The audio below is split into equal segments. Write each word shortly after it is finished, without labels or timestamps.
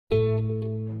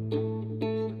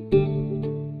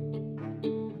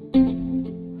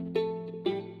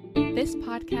This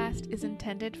podcast is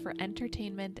intended for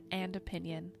entertainment and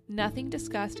opinion. Nothing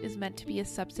discussed is meant to be a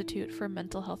substitute for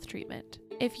mental health treatment.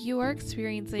 If you are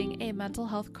experiencing a mental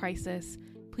health crisis,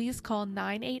 please call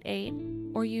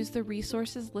 988 or use the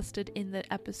resources listed in the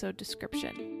episode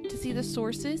description. To see the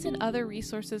sources and other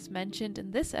resources mentioned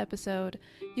in this episode,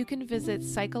 you can visit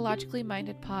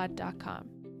psychologicallymindedpod.com.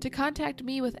 To contact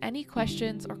me with any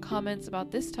questions or comments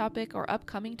about this topic or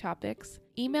upcoming topics,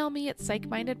 email me at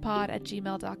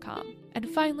psychmindedpod@gmail.com. And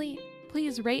finally,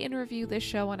 please rate and review this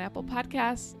show on Apple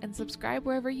Podcasts and subscribe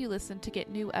wherever you listen to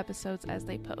get new episodes as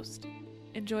they post.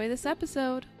 Enjoy this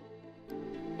episode!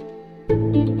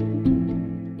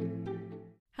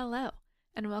 Hello,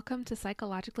 and welcome to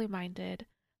Psychologically Minded.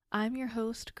 I'm your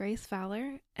host, Grace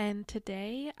Fowler, and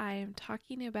today I am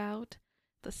talking about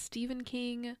the Stephen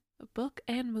King book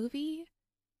and movie,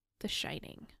 The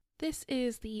Shining. This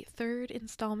is the third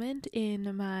installment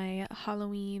in my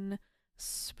Halloween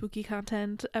spooky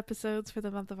content episodes for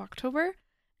the month of October,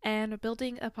 and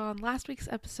building upon last week's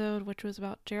episode, which was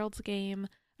about Gerald's Game,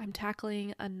 I'm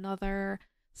tackling another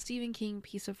Stephen King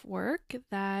piece of work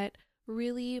that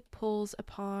really pulls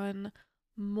upon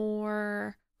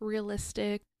more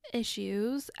realistic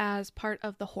issues as part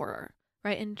of the horror,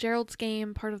 right? In Gerald's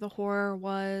Game, part of the horror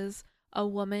was a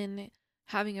woman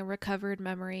having a recovered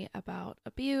memory about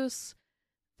abuse.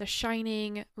 The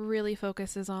Shining really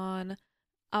focuses on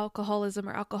alcoholism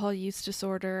or alcohol use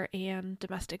disorder and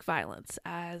domestic violence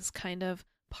as kind of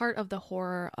part of the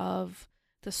horror of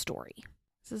the story.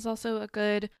 This is also a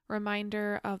good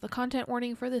reminder of the content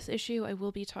warning for this issue. I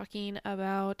will be talking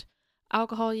about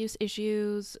alcohol use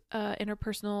issues,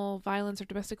 interpersonal violence or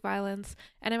domestic violence,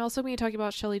 and I'm also going to be talking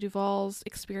about Shelley Duvall's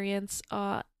experience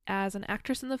as an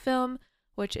actress in the film,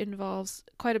 which involves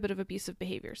quite a bit of abusive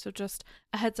behavior. So just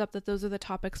a heads up that those are the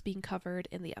topics being covered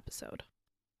in the episode.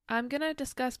 I'm going to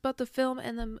discuss both the film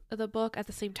and the book at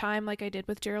the same time, like I did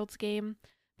with Gerald's Game,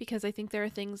 because I think there are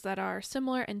things that are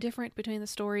similar and different between the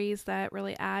stories that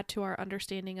really add to our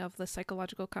understanding of the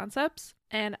psychological concepts.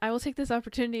 And I will take this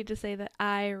opportunity to say that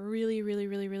I really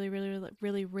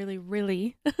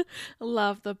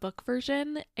love the book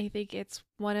version. I think it's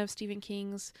one of Stephen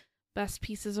King's best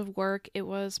pieces of work. It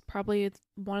was probably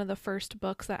one of the first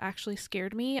books that actually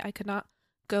scared me. I could not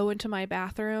go into my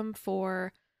bathroom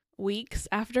for weeks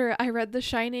after I read The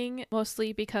Shining,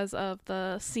 mostly because of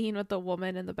the scene with the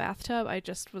woman in the bathtub. I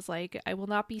just was like, I will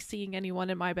not be seeing anyone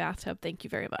in my bathtub. Thank you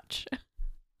very much.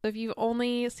 If you've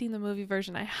only seen the movie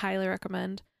version, I highly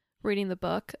recommend reading the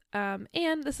book. And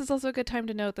this is also a good time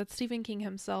to note that Stephen King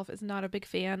himself is not a big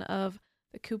fan of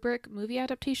the Kubrick movie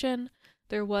adaptation.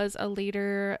 There was a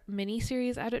later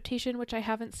miniseries adaptation, which I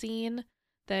haven't seen,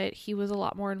 that he was a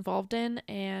lot more involved in,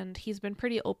 and he's been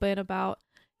pretty open about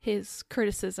his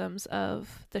criticisms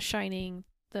of The Shining,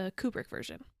 the Kubrick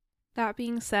version. That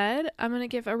being said, I'm going to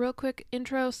give a real quick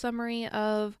intro summary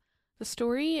of the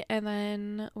story, and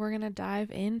then we're going to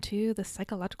dive into the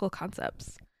psychological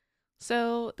concepts.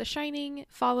 So, The Shining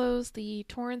follows the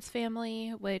Torrance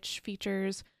family, which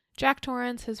features Jack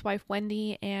Torrance, his wife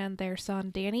Wendy, and their son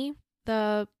Danny.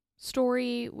 The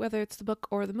story, whether it's the book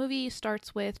or the movie,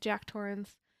 starts with Jack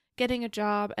Torrance getting a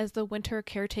job as the winter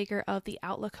caretaker of the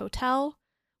Outlook Hotel,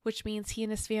 which means he and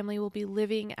his family will be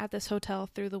living at this hotel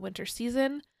through the winter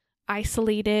season,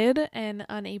 isolated and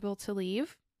unable to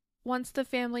leave. Once the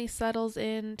family settles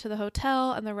into the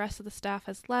hotel and the rest of the staff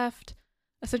has left,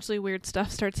 essentially weird stuff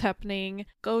starts happening.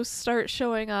 Ghosts start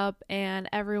showing up and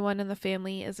everyone in the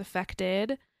family is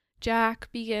affected. Jack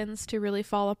begins to really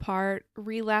fall apart,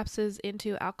 relapses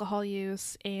into alcohol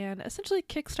use, and essentially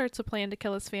kickstarts a plan to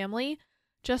kill his family,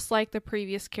 just like the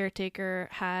previous caretaker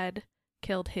had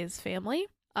killed his family.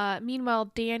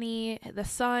 Meanwhile, Danny, the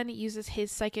son, uses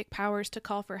his psychic powers to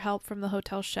call for help from the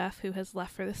hotel chef who has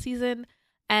left for the season,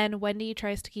 and Wendy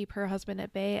tries to keep her husband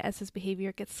at bay as his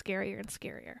behavior gets scarier and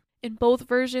scarier. In both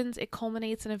versions, it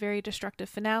culminates in a very destructive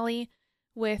finale,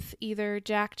 with either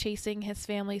Jack chasing his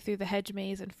family through the hedge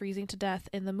maze and freezing to death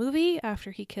in the movie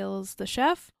after he kills the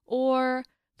chef, or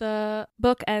the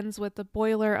book ends with the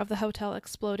boiler of the hotel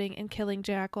exploding and killing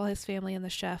Jack while his family and the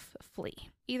chef flee.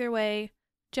 Either way,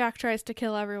 Jack tries to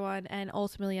kill everyone and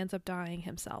ultimately ends up dying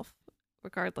himself,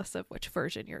 regardless of which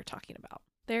version you're talking about.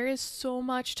 There is so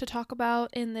much to talk about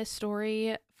in this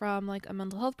story from like a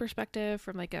mental health perspective,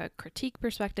 from like a critique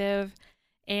perspective,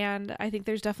 and I think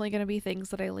there's definitely going to be things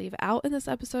that I leave out in this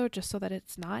episode just so that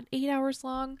it's not 8 hours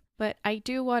long. But I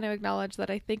do want to acknowledge that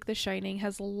I think The Shining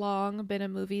has long been a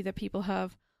movie that people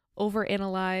have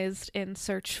overanalyzed and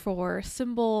searched for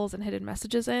symbols and hidden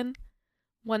messages in.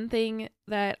 One thing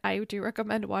that I do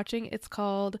recommend watching, it's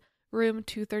called Room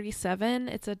 237.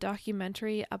 It's a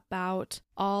documentary about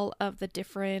all of the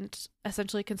different,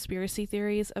 essentially, conspiracy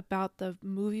theories about the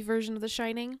movie version of The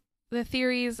Shining. The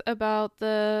theories about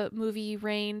the movie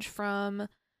range from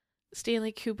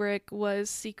Stanley Kubrick was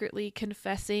secretly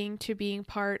confessing to being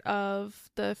part of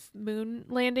the moon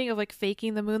landing, of like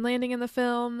faking the moon landing in the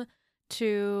film,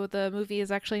 to the movie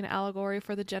is actually an allegory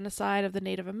for the genocide of the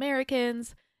Native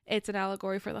Americans. It's an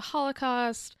allegory for the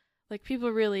Holocaust. Like,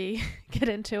 people really get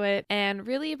into it and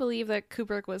really believe that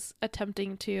Kubrick was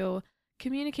attempting to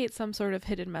communicate some sort of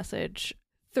hidden message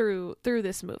through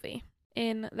this movie.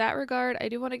 In that regard, I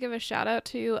do want to give a shout out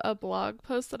to a blog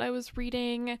post that I was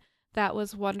reading that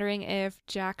was wondering if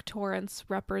Jack Torrance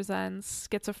represents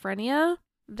schizophrenia.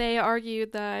 They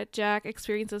argued that Jack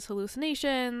experiences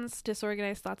hallucinations,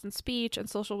 disorganized thoughts and speech, and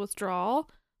social withdrawal,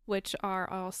 which are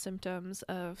all symptoms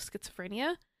of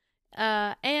schizophrenia.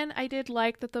 And I did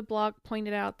like that the blog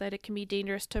pointed out that it can be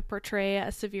dangerous to portray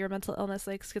a severe mental illness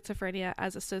like schizophrenia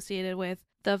as associated with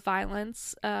the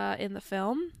violence in the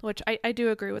film, which I do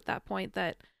agree with that point,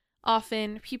 that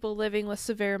often people living with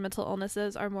severe mental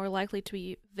illnesses are more likely to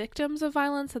be victims of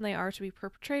violence than they are to be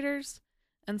perpetrators.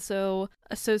 And so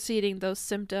associating those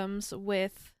symptoms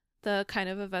with the kind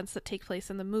of events that take place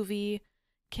in the movie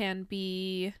can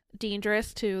be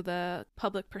dangerous to the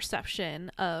public perception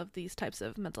of these types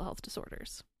of mental health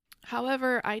disorders.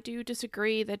 However, I do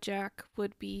disagree that Jack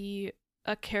would be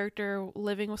a character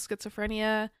living with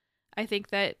schizophrenia. I think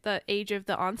that the age of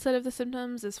the onset of the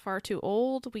symptoms is far too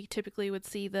old. We typically would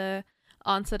see the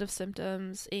onset of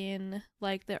symptoms in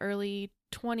like the early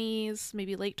 20s,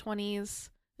 maybe late 20s.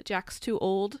 Jack's too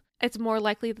old. It's more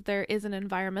likely that there is an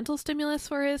environmental stimulus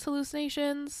for his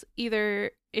hallucinations, either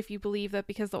if you believe that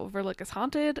because the Overlook is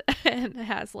haunted and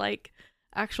has like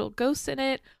actual ghosts in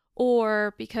it,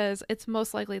 or because it's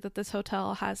most likely that this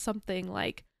hotel has something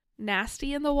like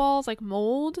nasty in the walls, like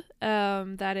mold,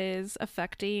 that is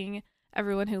affecting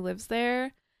everyone who lives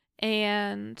there.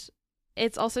 And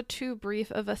it's also too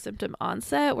brief of a symptom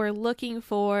onset. We're looking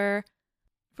for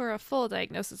a full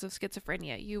diagnosis of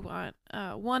schizophrenia. You want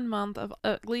 1 month of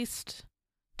at least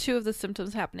 2 of the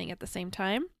symptoms happening at the same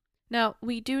time. Now,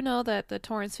 we do know that the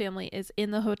Torrance family is in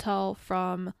the hotel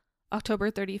from October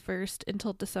 31st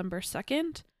until December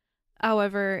 2nd.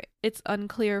 However, it's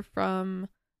unclear from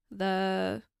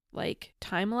the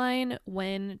timeline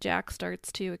when Jack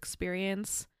starts to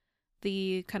experience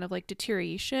the kind of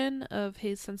deterioration of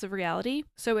his sense of reality.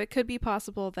 So it could be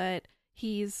possible that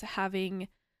he's having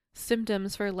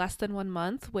symptoms for less than 1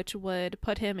 month, which would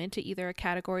put him into either a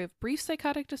category of brief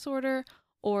psychotic disorder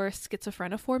or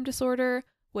schizophreniform disorder,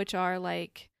 which are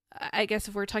I guess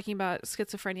if we're talking about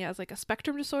schizophrenia as a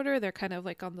spectrum disorder, they're kind of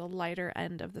on the lighter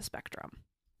end of the spectrum.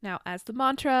 Now, as the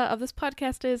mantra of this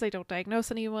podcast is, I don't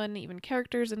diagnose anyone, even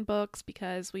characters in books,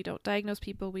 because we don't diagnose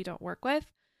people we don't work with.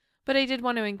 But I did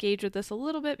want to engage with this a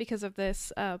little bit because of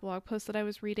this blog post that I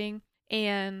was reading.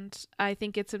 And I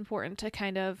think it's important to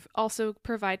kind of also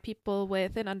provide people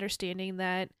with an understanding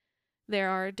that there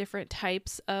are different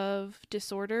types of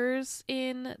disorders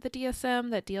in the DSM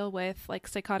that deal with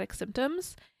psychotic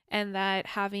symptoms, and that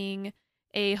having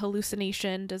a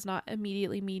hallucination does not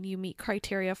immediately mean you meet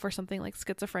criteria for something like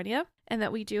schizophrenia, and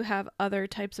that we do have other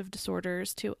types of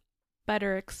disorders to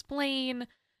better explain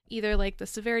either the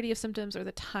severity of symptoms or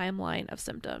the timeline of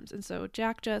symptoms. And so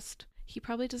Jack he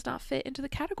probably does not fit into the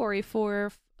category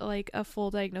for a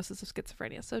full diagnosis of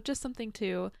schizophrenia. So just something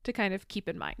to kind of keep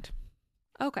in mind.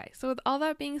 Okay, so with all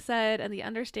that being said, and the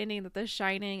understanding that The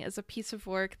Shining is a piece of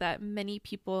work that many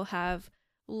people have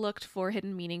looked for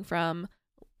hidden meaning from,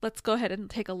 let's go ahead and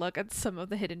take a look at some of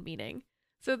the hidden meaning.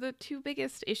 So the 2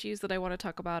 biggest issues that I want to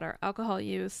talk about are alcohol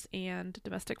use and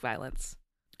domestic violence.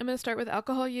 I'm going to start with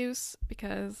alcohol use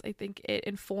because I think it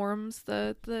informs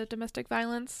the domestic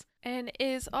violence and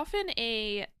is often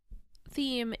a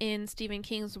theme in Stephen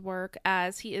King's work,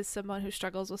 as he is someone who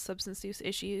struggles with substance use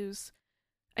issues.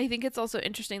 I think it's also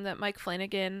interesting that Mike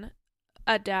Flanagan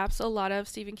adapts a lot of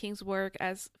Stephen King's work,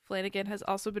 as Flanagan has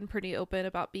also been pretty open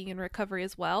about being in recovery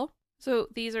as well. So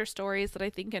these are stories that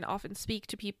I think can often speak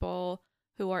to people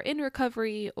who are in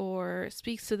recovery, or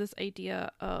speaks to this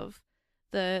idea of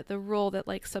the role that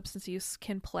substance use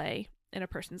can play in a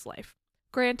person's life.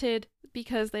 Granted,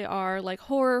 because they are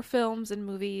horror films and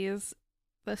movies,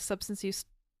 the substance use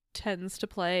tends to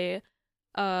play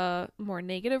a more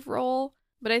negative role,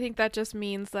 but I think that just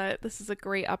means that this is a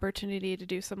great opportunity to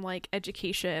do some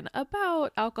education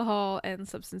about alcohol and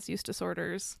substance use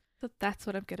disorders. So that's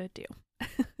what I'm gonna do.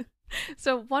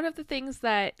 So one of the things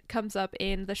that comes up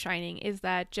in The Shining is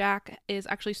that Jack is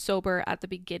actually sober at the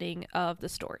beginning of the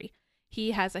story.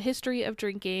 He has a history of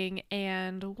drinking,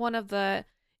 and one of the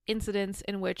incidents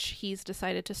in which he's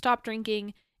decided to stop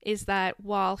drinking is that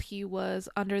while he was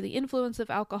under the influence of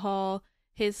alcohol,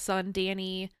 his son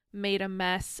Danny made a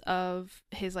mess of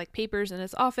his like papers in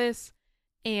his office,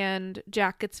 and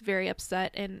Jack gets very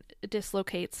upset and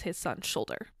dislocates his son's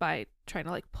shoulder by trying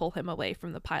to like pull him away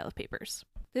from the pile of papers.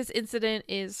 This incident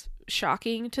is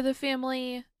shocking to the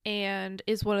family and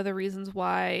is one of the reasons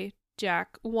why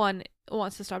Jack, one,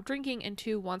 wants to stop drinking, and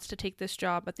two, wants to take this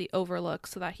job at the Overlook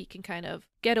so that he can kind of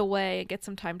get away and get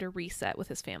some time to reset with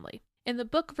his family. In the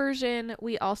book version,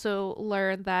 we also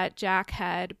learn that Jack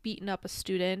had beaten up a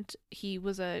student. He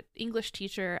was an English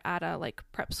teacher at a like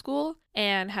prep school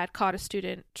and had caught a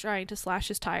student trying to slash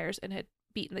his tires and had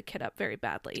beaten the kid up very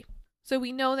badly. So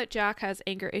we know that Jack has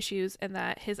anger issues and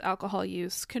that his alcohol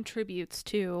use contributes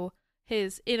to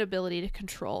his inability to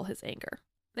control his anger.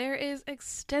 There is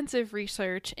extensive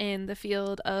research in the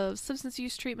field of substance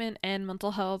use treatment and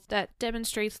mental health that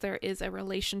demonstrates there is a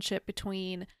relationship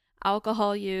between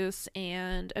alcohol use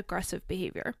and aggressive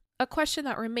behavior. A question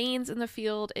that remains in the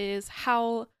field is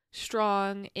how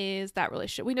strong is that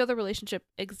relationship? We know the relationship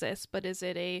exists, but is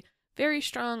it a very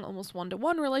strong, almost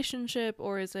one-to-one relationship,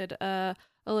 or is it a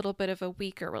little bit of a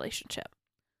weaker relationship?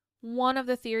 One of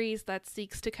the theories that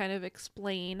seeks to kind of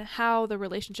explain how the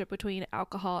relationship between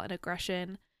alcohol and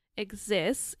aggression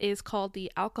exists is called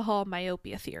the alcohol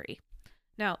myopia theory.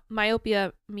 Now,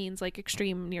 myopia means like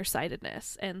extreme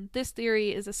nearsightedness, and this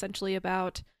theory is essentially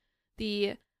about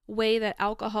the way that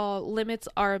alcohol limits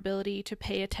our ability to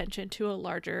pay attention to a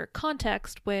larger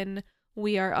context when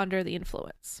we are under the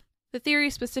influence. The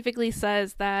theory specifically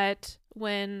says that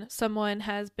when someone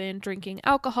has been drinking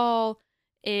alcohol,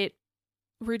 it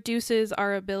reduces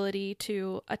our ability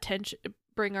to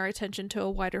bring our attention to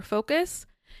a wider focus.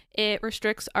 It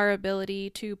restricts our ability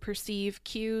to perceive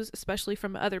cues, especially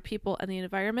from other people and the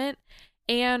environment,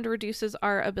 and reduces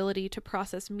our ability to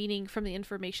process meaning from the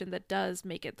information that does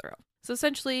make it through. So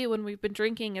essentially, when we've been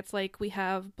drinking, it's like we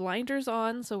have blinders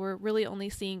on, so we're really only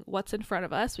seeing what's in front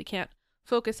of us. We can't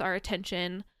focus our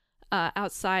attention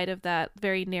outside of that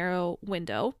very narrow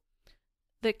window.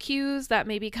 The cues that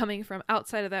may be coming from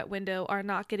outside of that window are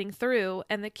not getting through,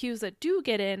 and the cues that do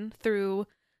get in through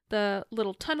the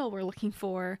little tunnel we're looking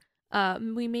for,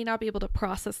 we may not be able to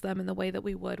process them in the way that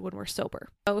we would when we're sober.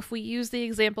 So if we use the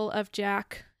example of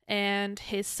Jack and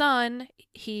his son,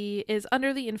 he is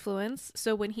under the influence,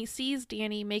 so when he sees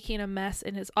Danny making a mess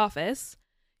in his office,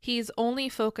 he's only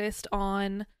focused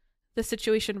on the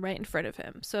situation right in front of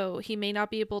him. So he may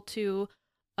not be able to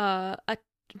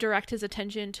direct his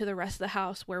attention to the rest of the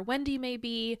house where Wendy may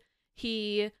be.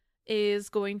 He is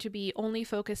going to be only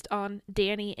focused on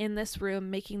Danny in this room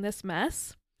making this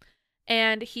mess.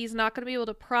 And he's not going to be able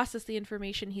to process the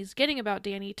information he's getting about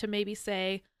Danny to maybe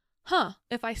say,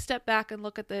 if I step back and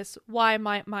look at this, why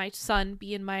might my son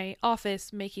be in my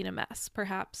office making a mess?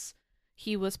 Perhaps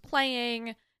he was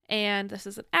playing and this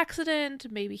is an accident.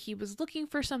 Maybe he was looking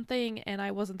for something and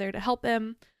I wasn't there to help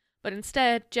him. But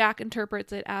instead, Jack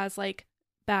interprets it as like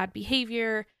bad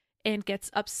behavior and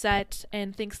gets upset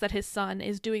and thinks that his son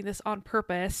is doing this on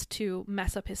purpose to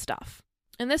mess up his stuff.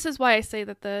 And this is why I say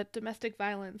that the domestic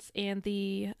violence and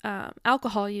the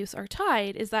alcohol use are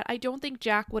tied, is that I don't think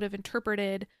Jack would have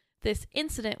interpreted this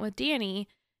incident with Danny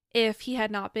if he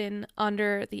had not been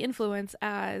under the influence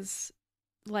as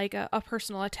like a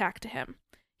personal attack to him.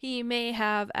 He may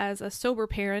have, as a sober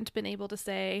parent, been able to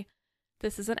say,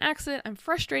 this is an accident, I'm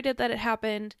frustrated that it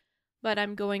happened, but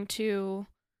I'm going to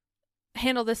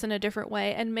handle this in a different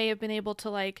way, and may have been able to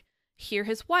like hear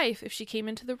his wife if she came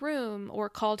into the room or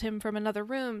called him from another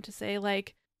room to say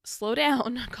like, slow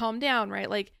down, calm down, right?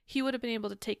 Like he would have been able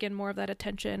to take in more of that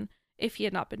attention if he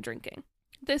had not been drinking.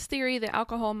 This theory, the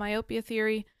alcohol myopia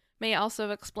theory, may also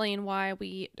explain why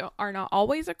we are not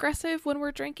always aggressive when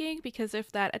we're drinking, because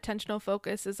if that attentional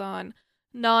focus is on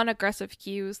non-aggressive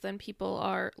cues, then people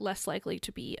are less likely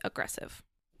to be aggressive.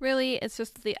 Really, it's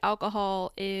just that the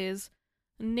alcohol is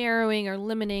narrowing or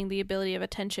limiting the ability of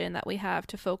attention that we have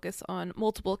to focus on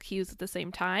multiple cues at the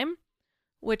same time,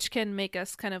 which can make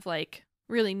us kind of like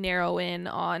really narrow in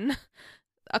on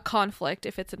a conflict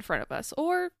if it's in front of us,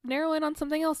 or narrow in on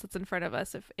something else that's in front of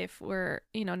us if we're,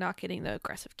 not getting the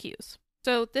aggressive cues.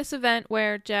 So this event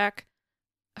where Jack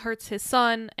hurts his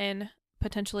son and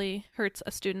potentially hurts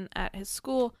a student at his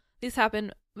school, these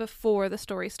happen before the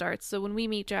story starts. So when we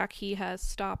meet Jack, he has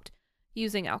stopped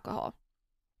using alcohol.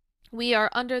 We are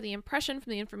under the impression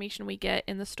from the information we get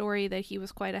in the story that he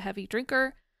was quite a heavy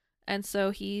drinker, and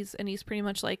so he's pretty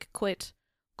much like quit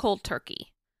cold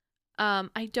turkey.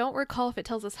 I don't recall if it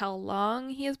tells us how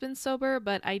long he has been sober,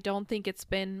 but I don't think it's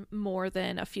been more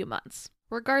than a few months.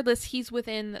 Regardless, he's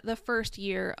within the first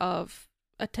year of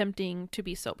attempting to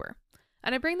be sober.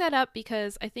 And I bring that up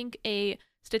because I think a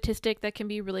statistic that can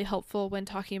be really helpful when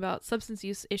talking about substance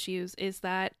use issues is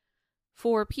that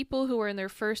for people who are in their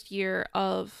first year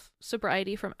of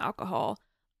sobriety from alcohol,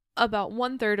 about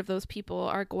 1/3 of those people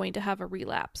are going to have a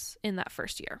relapse in that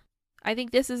first year. I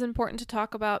think this is important to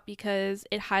talk about because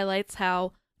it highlights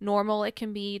how normal it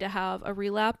can be to have a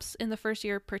relapse in the first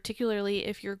year, particularly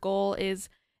if your goal is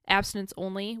abstinence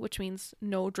only, which means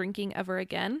no drinking ever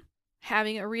again.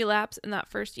 Having a relapse in that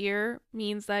first year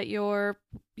means that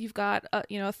you've got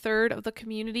a third of the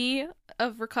community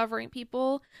of recovering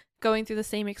people going through the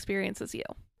same experience as you.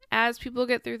 As people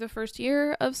get through the first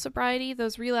year of sobriety,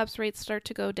 those relapse rates start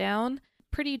to go down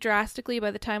pretty drastically. By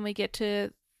the time we get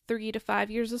to 3 to 5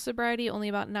 years of sobriety, only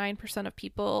about 9% of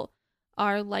people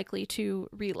are likely to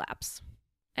relapse.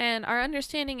 And our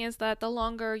understanding is that the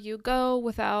longer you go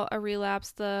without a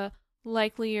relapse, the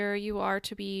likelier you are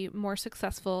to be more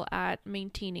successful at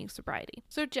maintaining sobriety.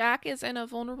 So Jack is in a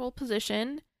vulnerable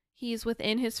position. He's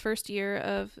within his first year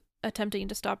of attempting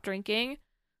to stop drinking.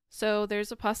 So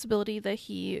there's a possibility that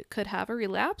he could have a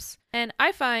relapse. And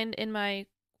I find in my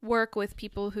work with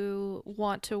people who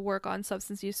want to work on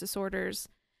substance use disorders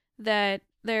that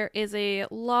there is a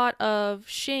lot of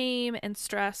shame and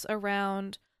stress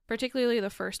around particularly the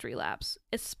first relapse,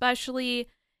 especially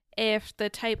if the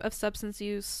type of substance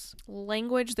use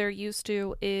language they're used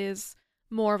to is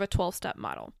more of a 12-step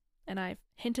model. And I've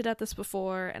hinted at this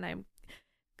before, and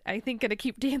I think gonna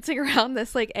keep dancing around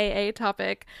this like AA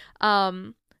topic.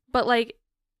 But like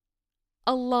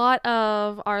a lot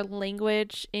of our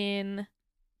language in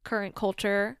current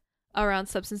culture around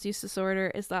substance use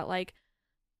disorder is that like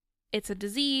it's a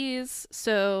disease,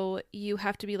 so you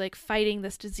have to be like fighting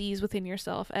this disease within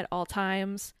yourself at all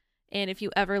times. And if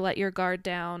you ever let your guard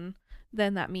down,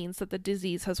 then that means that the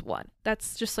disease has won.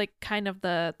 That's just like kind of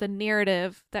the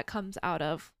narrative that comes out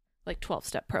of like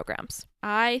 12-step programs.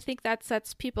 I think that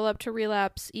sets people up to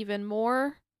relapse even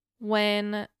more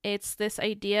when it's this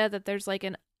idea that there's like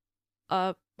an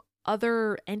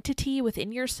other entity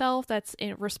within yourself that's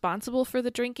responsible for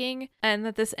the drinking, and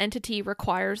that this entity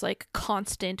requires like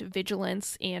constant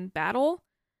vigilance and battle.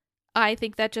 I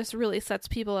think that just really sets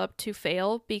people up to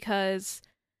fail because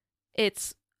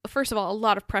it's, first of all, a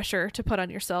lot of pressure to put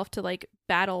on yourself to like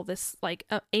battle this like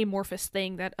amorphous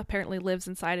thing that apparently lives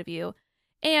inside of you.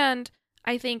 And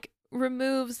I think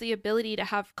removes the ability to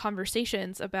have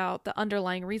conversations about the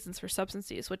underlying reasons for substance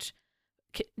use, which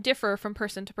differ from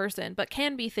person to person, but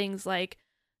can be things like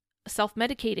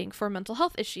self-medicating for mental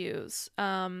health issues,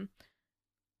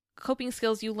 coping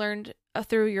skills you learned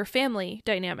through your family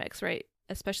dynamics, right?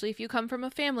 Especially if you come from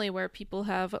a family where people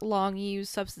have long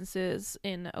used substances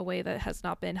in a way that has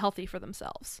not been healthy for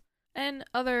themselves, and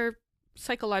other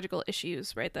psychological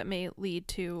issues, right, that may lead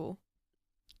to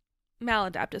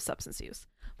maladaptive substance use.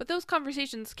 But those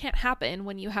conversations can't happen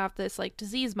when you have this like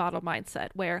disease model mindset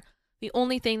where the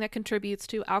only thing that contributes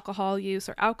to alcohol use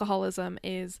or alcoholism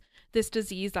is this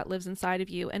disease that lives inside of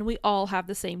you, and we all have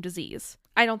the same disease.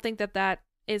 I don't think that that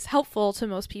is helpful to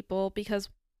most people because,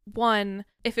 one,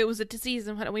 if it was a disease,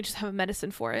 then why don't we just have a medicine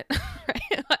for it,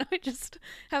 right? Why don't we just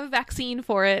have a vaccine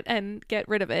for it and get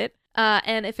rid of it?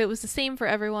 And if it was the same for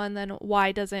everyone, then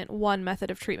why doesn't one method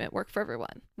of treatment work for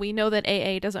everyone? We know that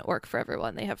AA doesn't work for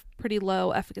everyone. They have pretty low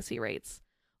efficacy rates.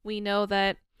 We know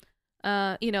that,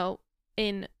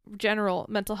 in general,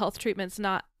 mental health treatments,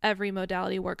 not every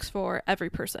modality works for every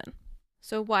person.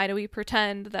 So why do we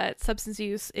pretend that substance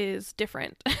use is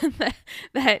different?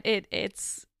 that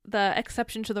it's the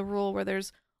exception to the rule where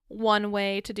there's one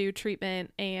way to do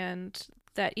treatment, and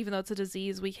that even though it's a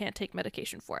disease, we can't take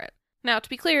medication for it. Now, to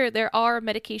be clear, there are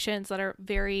medications that are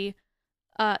very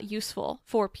useful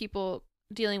for people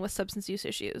dealing with substance use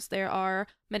issues. There are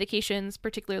medications,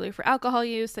 particularly for alcohol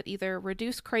use, that either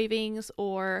reduce cravings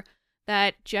or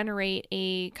that generate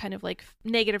a kind of like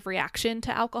negative reaction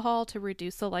to alcohol to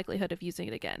reduce the likelihood of using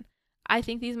it again. I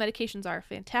think these medications are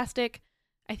fantastic.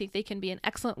 I think they can be an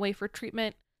excellent way for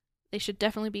treatment. They should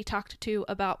definitely be talked to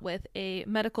about with a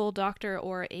medical doctor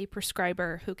or a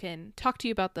prescriber who can talk to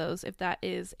you about those if that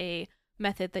is a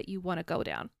method that you want to go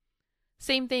down.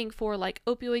 Same thing for like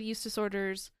opioid use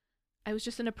disorders. I was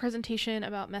just in a presentation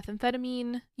about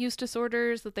methamphetamine use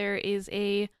disorders, that there is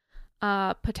a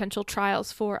potential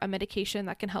trials for a medication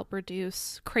that can help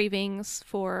reduce cravings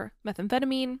for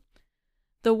methamphetamine.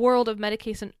 The world of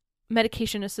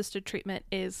medication-assisted treatment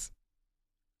is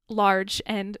large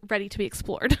and ready to be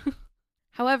explored.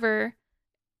 However,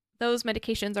 those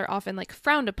medications are often like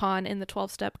frowned upon in the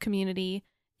 12-step community,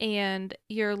 and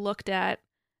you're looked at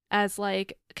as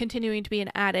like continuing to be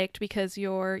an addict because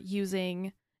you're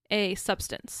using a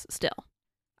substance still.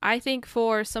 I think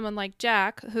for someone like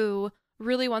Jack, who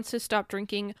really wants to stop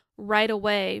drinking right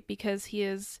away because he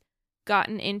has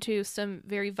gotten into some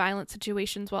very violent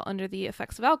situations while under the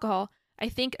effects of alcohol, I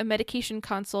think a medication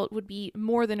consult would be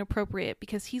more than appropriate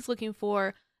because he's looking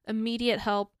for immediate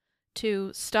help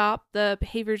to stop the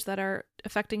behaviors that are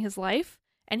affecting his life,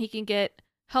 and he can get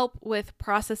help with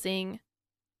processing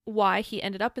why he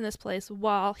ended up in this place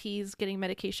while he's getting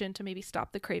medication to maybe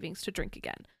stop the cravings to drink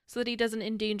again so that he doesn't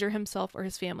endanger himself or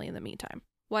his family in the meantime.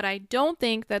 What I don't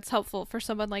think that's helpful for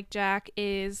someone like Jack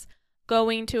is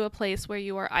going to a place where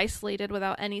you are isolated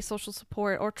without any social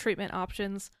support or treatment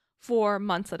options for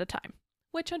months at a time,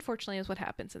 which unfortunately is what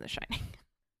happens in The Shining.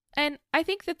 And I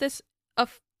think that this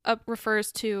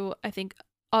refers to, I think,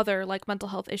 other like mental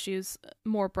health issues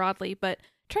more broadly, but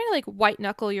trying to like white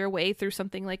knuckle your way through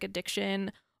something like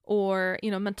addiction or,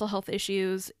 mental health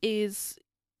issues is,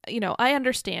 I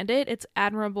understand it. It's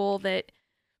admirable that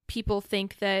people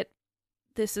think that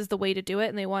this is the way to do it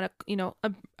and they want to,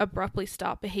 abruptly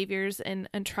stop behaviors and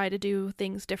try to do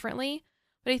things differently.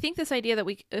 But I think this idea that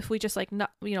if we just like,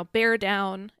 not, bear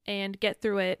down and get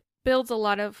through it builds a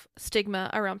lot of stigma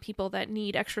around people that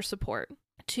need extra support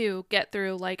to get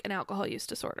through like an alcohol use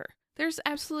disorder. There's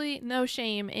absolutely no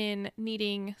shame in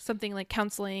needing something like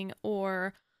counseling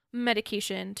or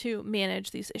medication to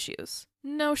manage these issues.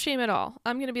 No shame at all.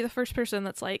 I'm going to be the first person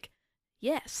that's like,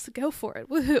 yes, go for it.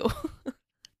 Woohoo.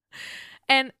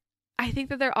 And I think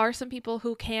that there are some people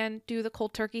who can do the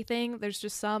cold turkey thing. There's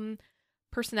just some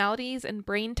personalities and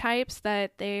brain types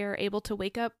that they're able to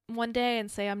wake up one day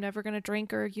and say, I'm never going to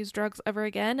drink or use drugs ever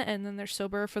again. And then they're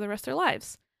sober for the rest of their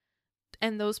lives.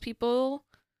 And those people,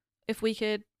 if we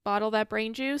could bottle that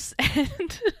brain juice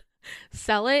and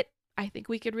sell it, I think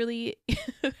we could really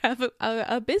have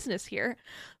a business here.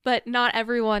 But not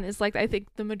everyone is like that. I think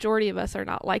the majority of us are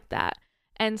not like that.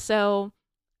 And so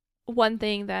one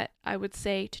thing that I would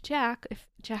say to Jack, if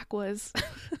Jack was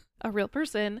a real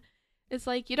person, is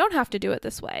like, you don't have to do it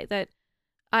this way. That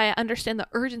I understand the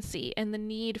urgency and the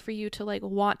need for you to like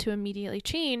want to immediately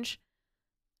change.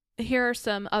 Here are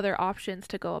some other options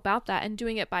to go about that, and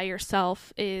doing it by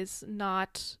yourself is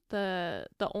not the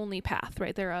only path,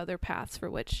 right? There are other paths for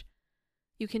which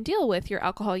you can deal with your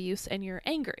alcohol use and your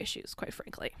anger issues, quite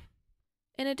frankly.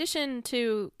 In addition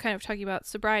to kind of talking about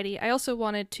sobriety, I also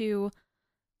wanted to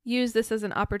use this as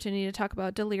an opportunity to talk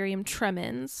about delirium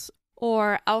tremens,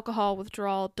 or alcohol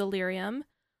withdrawal delirium,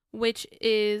 which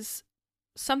is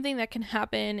something that can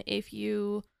happen if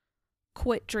you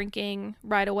quit drinking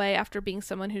right away after being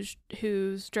someone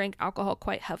who's drank alcohol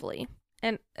quite heavily.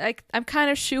 And I'm kind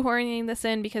of shoehorning this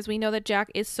in because we know that Jack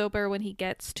is sober when he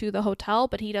gets to the hotel,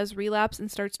 but he does relapse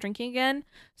and starts drinking again.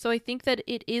 So I think that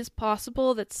it is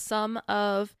possible that some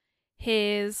of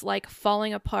his like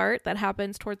falling apart that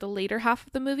happens toward the later half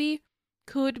of the movie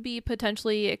could be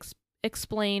potentially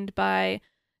explained by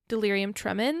delirium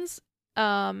tremens.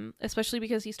 Especially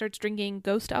because he starts drinking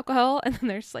ghost alcohol and then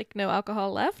there's like no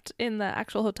alcohol left in the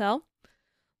actual hotel.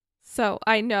 So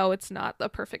I know it's not the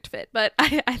perfect fit, but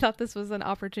I thought this was an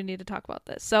opportunity to talk about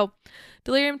this. So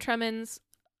delirium tremens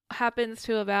happens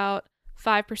to about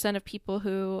 5% of people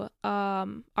who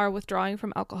are withdrawing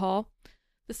from alcohol.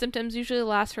 The symptoms usually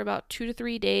last for about 2 to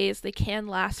 3 days. They can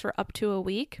last for up to a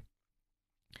week.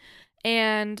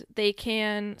 And they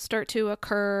can start to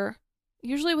occur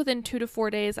usually within 2 to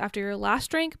 4 days after your last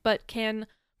drink, but can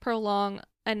prolong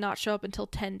and not show up until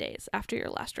 10 days after your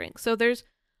last drink. So there's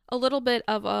a little bit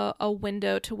of a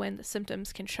window to when the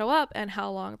symptoms can show up and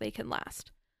how long they can last.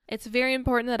 It's very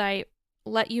important that I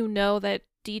let you know that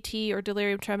DT or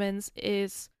delirium tremens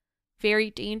is very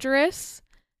dangerous.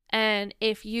 And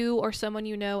if you or someone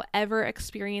you know ever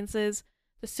experiences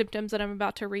the symptoms that I'm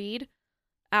about to read,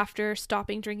 after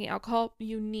stopping drinking alcohol,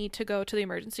 you need to go to the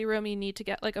emergency room. You need to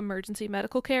get like emergency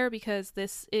medical care because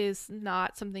this is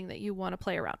not something that you want to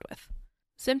play around with.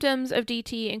 Symptoms of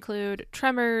DT include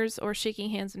tremors or shaking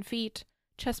hands and feet,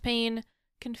 chest pain,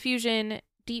 confusion,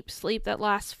 deep sleep that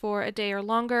lasts for a day or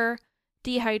longer,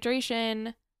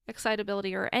 dehydration,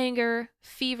 excitability or anger,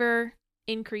 fever,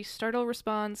 increased startle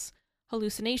response,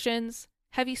 hallucinations,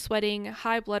 heavy sweating,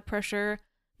 high blood pressure,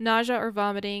 nausea or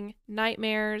vomiting,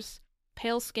 nightmares,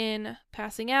 pale skin,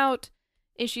 passing out,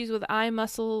 issues with eye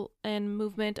muscle and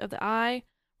movement of the eye,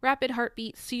 rapid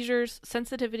heartbeat, seizures,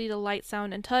 sensitivity to light,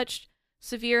 sound, and touch,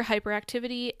 severe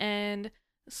hyperactivity, and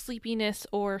sleepiness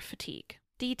or fatigue.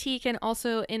 DT can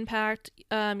also impact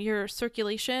your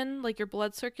circulation, like your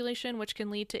blood circulation, which can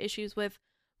lead to issues with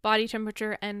body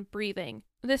temperature and breathing.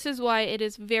 This is why it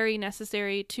is very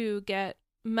necessary to get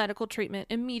medical treatment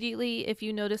immediately if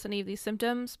you notice any of these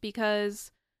symptoms,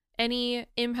 because any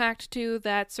impact to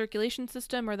that circulation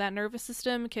system or that nervous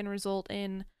system can result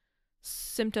in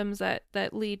symptoms that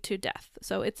lead to death.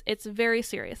 So it's very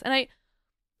serious. And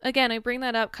I bring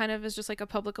that up kind of as just like a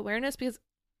public awareness because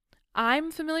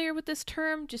I'm familiar with this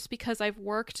term just because I've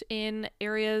worked in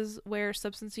areas where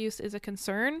substance use is a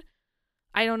concern.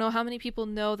 I don't know how many people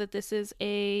know that this is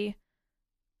a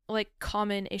like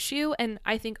common issue, and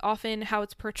I think often how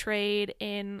it's portrayed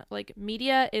in like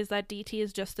media is that DT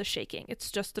is just the shaking, it's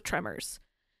just the tremors,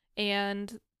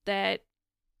 and that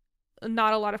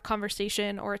not a lot of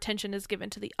conversation or attention is given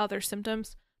to the other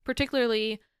symptoms,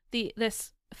 particularly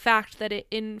this fact that it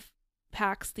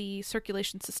impacts the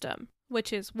circulation system,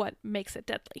 which is what makes it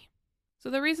deadly. So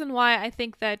the reason why I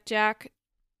think that Jack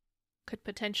could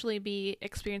potentially be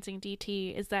experiencing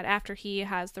DT is that after he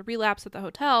has the relapse at the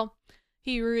hotel,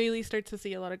 he really starts to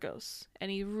see a lot of ghosts, and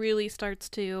he really starts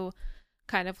to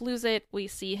kind of lose it. We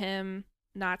see him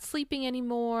not sleeping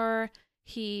anymore.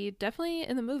 He definitely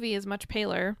in the movie is much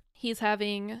paler. He's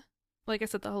having, like I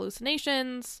said, the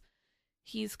hallucinations.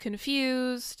 He's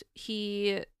confused.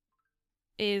 He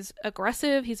is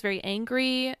aggressive. He's very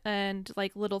angry, and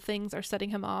like little things are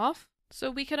setting him off. So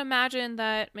we could imagine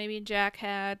that maybe Jack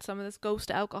had some of this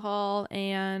ghost alcohol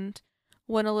and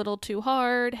went a little too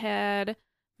hard, had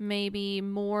maybe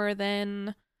more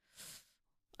than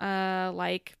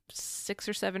like 6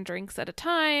 or 7 drinks at a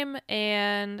time,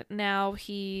 and now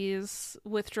he's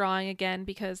withdrawing again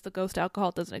because the ghost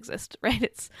alcohol doesn't exist,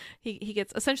 right? He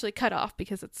gets essentially cut off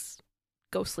because it's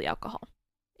ghostly alcohol.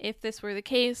 If this were the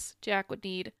case, Jack would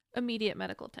need immediate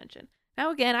medical attention.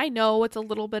 Now again, I know it's a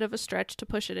little bit of a stretch to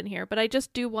push it in here, but I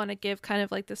just do want to give kind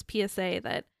of like this PSA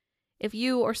that if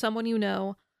you or someone you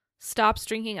know stops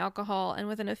drinking alcohol and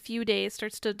within a few days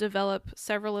starts to develop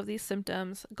several of these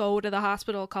symptoms, go to the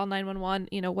hospital, call 911,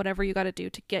 whatever you got to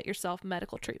do to get yourself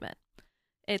medical treatment.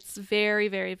 It's very,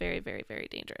 very, very, very, very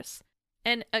dangerous.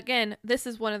 And again, this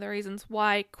is one of the reasons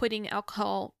why quitting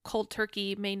alcohol cold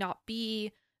turkey may not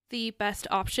be the best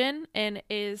option and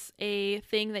is a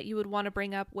thing that you would want to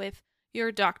bring up with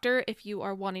your doctor if you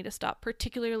are wanting to stop,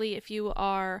 particularly if you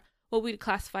are what we'd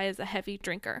classify as a heavy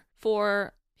drinker.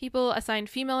 For people assigned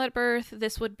female at birth,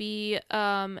 this would be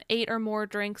 8 or more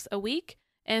drinks a week.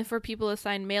 And for people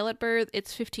assigned male at birth,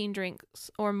 it's 15 drinks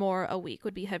or more a week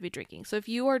would be heavy drinking. So if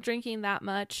you are drinking that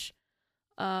much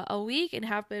a week and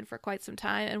have been for quite some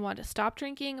time and want to stop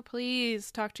drinking,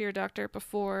 please talk to your doctor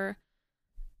before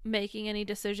making any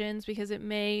decisions, because it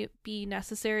may be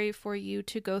necessary for you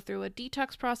to go through a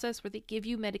detox process where they give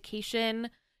you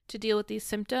medication to deal with these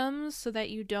symptoms so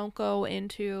that you don't go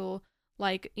into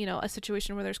a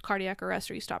situation where there's cardiac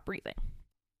arrest or you stop breathing.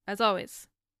 As always,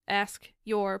 ask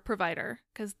your provider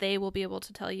because they will be able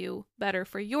to tell you better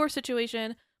for your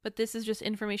situation, but this is just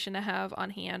information to have on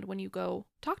hand when you go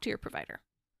talk to your provider.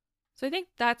 So I think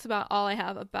that's about all I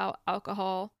have about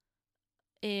alcohol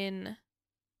in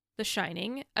The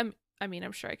Shining. I'm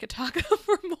sure I could talk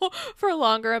for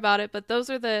longer about it, but those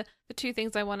are the 2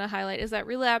 things I want to highlight, is that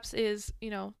relapse is,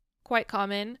 quite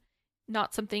common,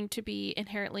 not something to be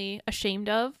inherently ashamed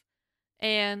of,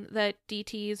 and that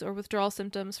DTs or withdrawal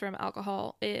symptoms from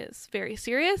alcohol is very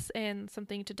serious and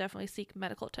something to definitely seek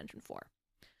medical attention for.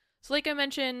 So like I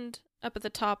mentioned up at the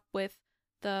top with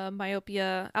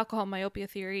the alcohol myopia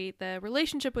theory, the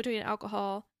relationship between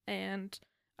alcohol and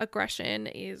aggression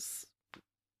is,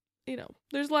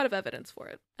 there's a lot of evidence for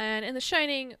it. And in The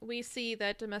Shining, we see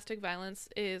that domestic violence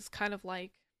is kind of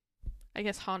like, I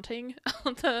guess, haunting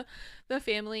the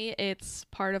family. It's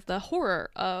part of the horror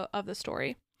of the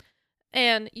story.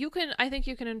 And I think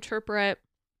you can interpret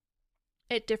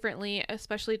it differently,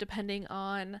 especially depending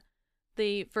on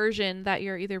the version that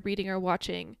you're either reading or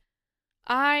watching.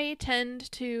 I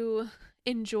tend to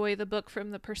enjoy the book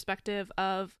from the perspective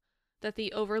of that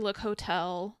the Overlook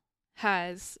Hotel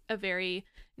has a very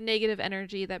negative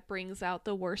energy that brings out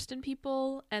the worst in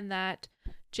people, and that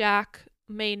Jack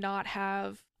may not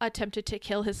have attempted to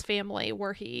kill his family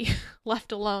were he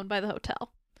left alone by the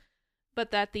hotel,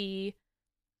 but that the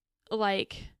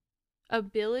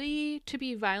ability to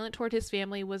be violent toward his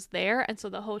family was there, and so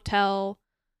the hotel,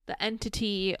 the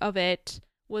entity of it,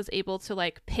 was able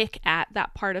to pick at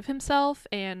that part of himself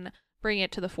and bring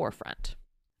it to the forefront.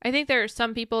 I think there are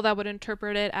some people that would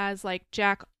interpret it as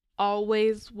Jack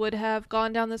always would have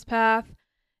gone down this path,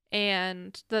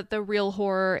 and that the real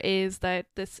horror is that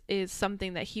this is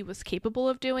something that he was capable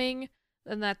of doing,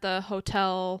 and that the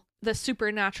hotel, the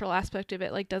supernatural aspect of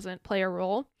it doesn't play a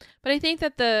role. But I think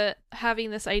that having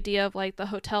this idea of the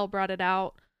hotel brought it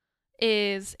out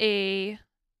is a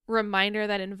reminder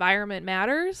that environment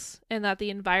matters, and that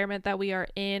the environment that we are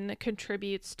in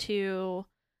contributes to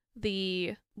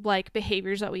the like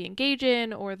behaviors that we engage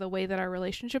in or the way that our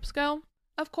relationships go.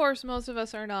 Of course, most of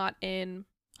us are not in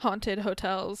haunted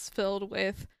hotels filled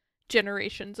with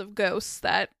generations of ghosts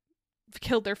that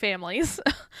killed their families.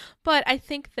 But I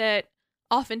think that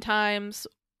oftentimes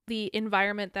the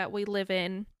environment that we live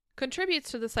in contributes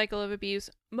to the cycle of abuse,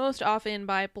 most often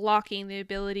by blocking the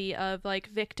ability of like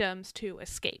victims to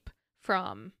escape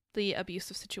from the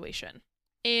abusive situation.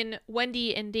 In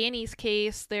Wendy and Danny's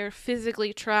case, they're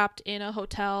physically trapped in a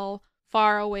hotel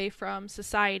far away from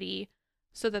society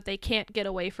so that they can't get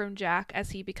away from Jack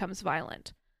as he becomes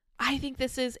violent. I think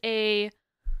this is a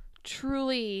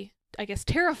truly, I guess,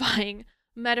 terrifying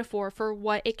metaphor for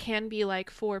what it can be like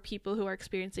for people who are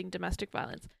experiencing domestic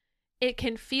violence. It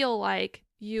can feel like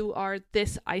you are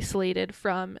this isolated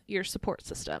from your support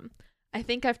system. I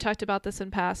think I've talked about this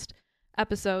in past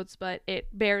episodes, but it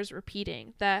bears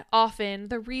repeating that often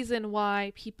the reason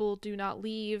why people do not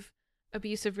leave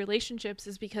abusive relationships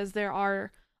is because there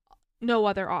are no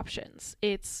other options.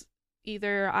 It's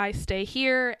either I stay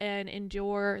here and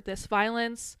endure this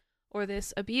violence or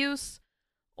this abuse,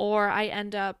 or I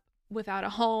end up without a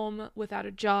home, without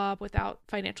a job, without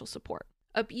financial support.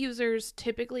 Abusers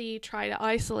typically try to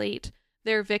isolate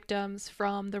their victims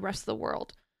from the rest of the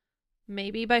world,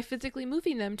 maybe by physically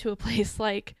moving them to a place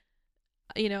like,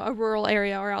 you know, a rural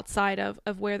area or outside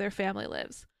of where their family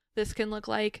lives. This can look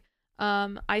like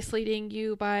isolating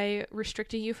you by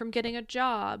restricting you from getting a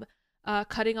job,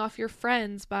 cutting off your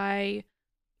friends by,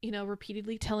 you know,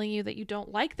 repeatedly telling you that you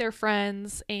don't like their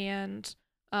friends and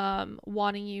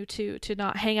wanting you to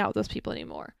not hang out with those people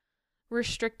anymore.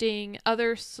 Restricting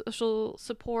other social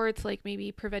supports, like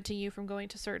maybe preventing you from going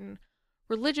to certain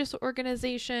religious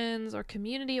organizations or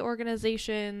community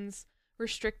organizations,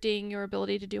 restricting your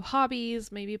ability to do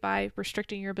hobbies, maybe by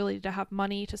restricting your ability to have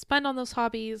money to spend on those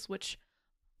hobbies, which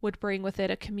would bring with it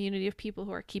a community of people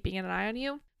who are keeping an eye on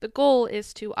you. The goal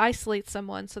is to isolate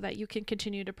someone so that you can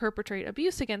continue to perpetrate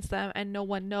abuse against them and no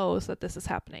one knows that this is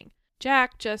happening.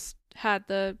 Jack just had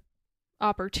the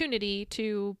opportunity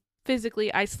to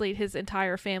physically isolate his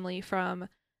entire family from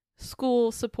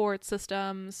school support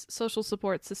systems, social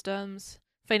support systems,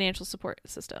 financial support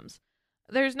systems.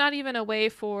 There's not even a way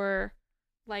for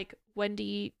like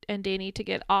Wendy and Danny to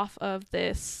get off of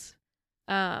this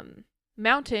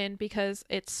mountain because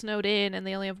it's snowed in and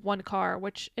they only have one car,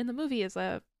 which in the movie is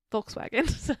a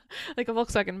Volkswagen, like a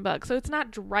Volkswagen Bug. So it's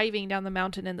not driving down the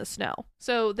mountain in the snow.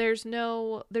 So there's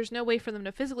no way for them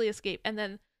to physically escape. And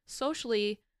then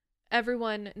socially,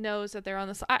 everyone knows that they're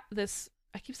on this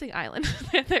I keep saying island.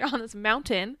 They're on this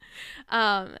mountain,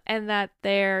 and that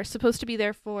they're supposed to be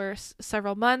there for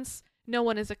several months. No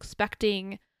one is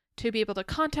expecting to be able to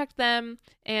contact them.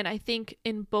 And I think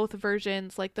in both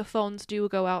versions, like the phones do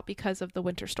go out because of the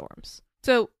winter storms.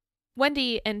 So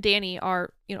Wendy and Danny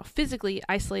are, you know, physically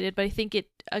isolated, but I think it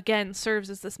again serves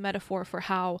as this metaphor for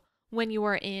how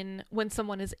when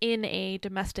someone is in a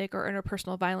domestic or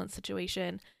interpersonal violence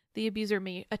situation, the abuser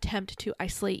may attempt to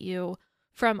isolate you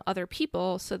from other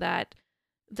people so that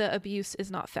the abuse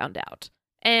is not found out.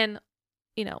 And,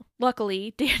 you know,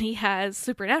 luckily Danny has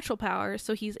supernatural powers,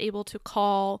 so he's able to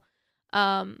call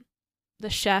the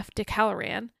chef Dick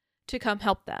Halloran to come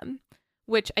help them,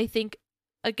 which I think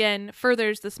again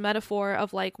furthers this metaphor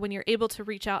of like when you're able to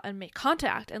reach out and make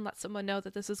contact and let someone know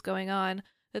that this is going on,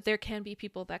 that there can be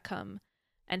people that come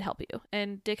and help you.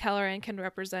 And Dick Halloran can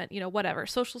represent, you know, whatever,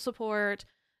 social support,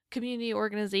 community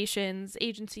organizations,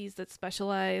 agencies that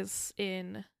specialize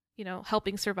in, you know,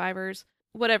 helping survivors,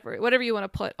 whatever you want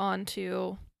to put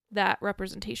onto that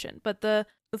representation. But the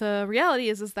reality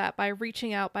is that by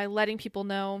reaching out, by letting people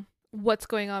know what's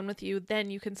going on with you, then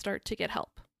you can start to get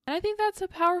help. And I think that's a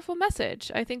powerful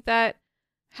message. I think that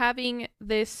having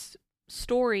this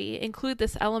story include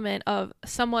this element of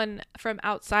someone from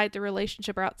outside the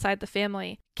relationship or outside the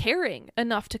family caring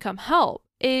enough to come help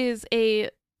is a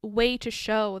way to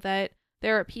show that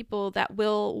there are people that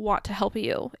will want to help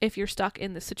you if you're stuck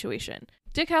in this situation.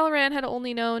 Dick Halloran had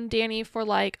only known Danny for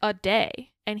like a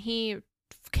day, and he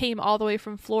came all the way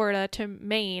from Florida to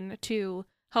Maine to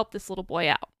help this little boy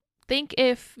out. Think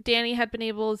if Danny had been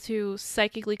able to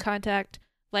psychically contact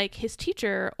like his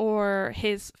teacher or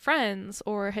his friends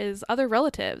or his other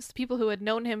relatives, people who had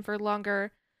known him for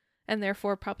longer and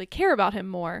therefore probably care about him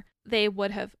more, they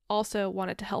would have also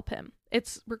wanted to help him.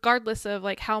 It's regardless of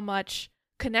like how much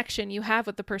connection you have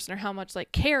with the person or how much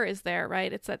like care is there,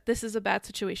 right? It's that this is a bad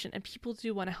situation and people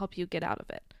do want to help you get out of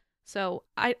it. So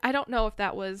I don't know if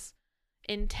that was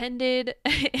intended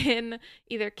in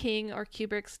either King or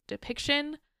Kubrick's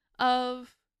depiction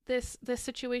of this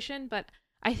situation, but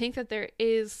I think that there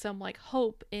is some like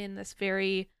hope in this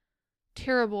very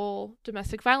terrible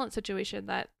domestic violence situation,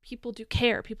 that people do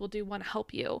care, people do want to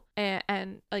help you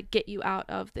and like get you out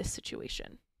of this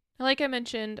situation. Like I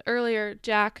mentioned earlier,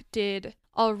 Jack did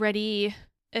already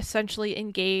essentially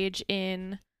engage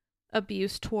in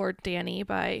abuse toward Danny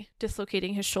by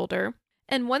dislocating his shoulder.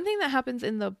 And one thing that happens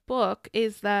in the book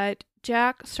is that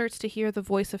Jack starts to hear the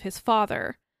voice of his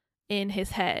father in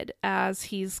his head as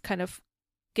he's kind of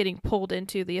getting pulled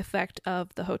into the effect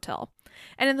of the hotel.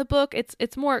 And in the book,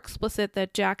 it's more explicit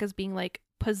that Jack is being like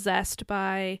possessed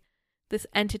by this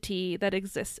entity that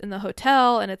exists in the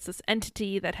hotel, and it's this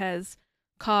entity that has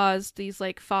caused these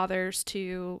like fathers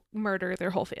to murder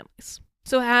their whole families.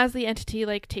 So as the entity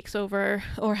like takes over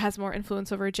or has more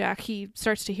influence over Jack, he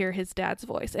starts to hear his dad's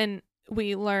voice, and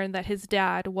we learn that his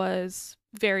dad was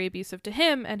very abusive to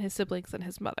him and his siblings and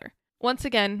his mother. Once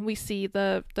again, we see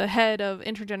the head of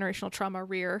intergenerational trauma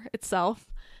rear itself.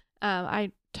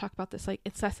 I talk about this like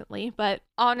incessantly, but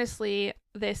honestly,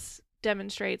 this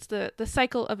demonstrates the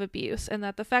cycle of abuse, and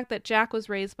that the fact that Jack was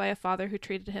raised by a father who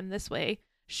treated him this way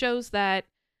shows that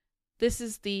this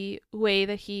is the way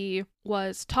that he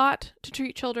was taught to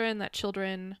treat children, that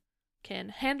children can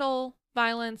handle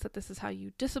violence, that this is how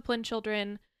you discipline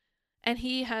children. And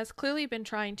he has clearly been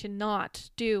trying to not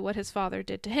do what his father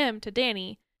did to him, to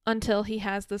Danny, until he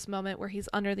has this moment where he's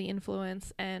under the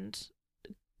influence and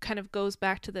kind of goes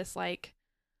back to this, like,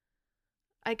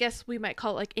 I guess we might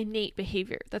call it like innate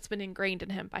behavior that's been ingrained in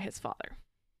him by his father.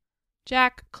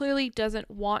 Jack clearly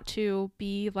doesn't want to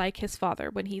be like his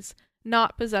father. When he's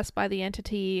not possessed by the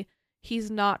entity,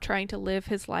 he's not trying to live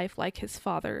his life like his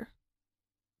father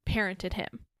parented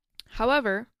him.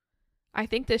 However, I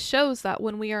think this shows that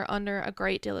when we are under a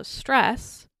great deal of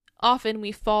stress, often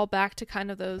we fall back to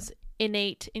kind of those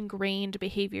innate, ingrained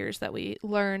behaviors that we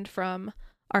learned from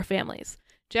our families.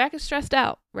 Jack is stressed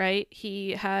out, right?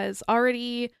 He has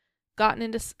already gotten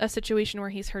into a situation where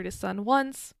he's hurt his son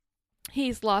once.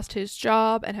 He's lost his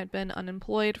job and had been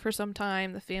unemployed for some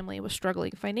time. The family was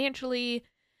struggling financially,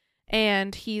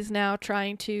 and he's now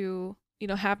trying to,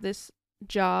 have this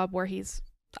job where he's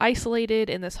isolated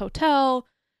in this hotel,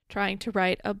 trying to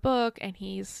write a book, and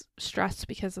he's stressed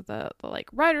because of the like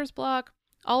writer's block.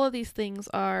 All of these things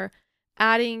are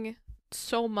adding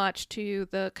so much to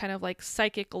the kind of like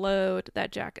psychic load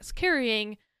that Jack is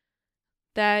carrying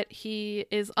that he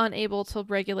is unable to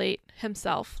regulate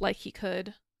himself like he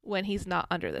could when he's not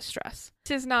under this stress.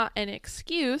 This is not an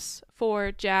excuse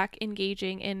for Jack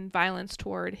engaging in violence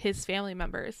toward his family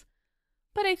members,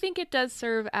 but I think it does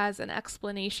serve as an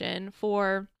explanation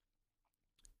for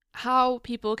how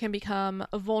people can become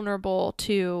vulnerable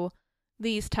to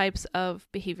these types of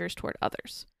behaviors toward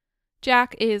others.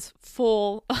 Jack is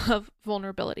full of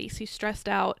vulnerabilities. He's stressed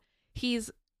out.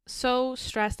 He's so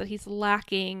stressed that he's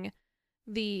lacking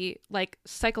the like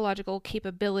psychological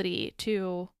capability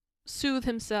to soothe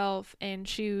himself and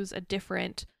choose a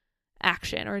different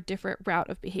action or a different route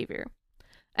of behavior.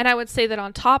 And I would say that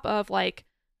on top of like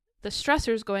the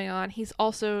stressors going on, he's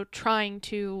also trying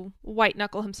to white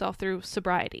knuckle himself through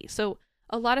sobriety. So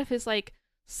a lot of his like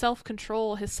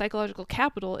self-control, his psychological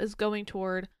capital is going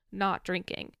toward not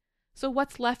drinking. So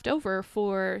what's left over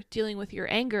for dealing with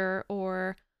your anger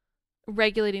or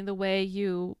regulating the way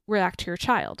you react to your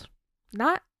child?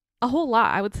 Not a whole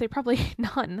lot. I would say probably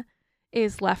none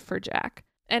is left for Jack.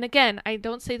 And again, I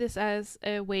don't say this as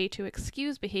a way to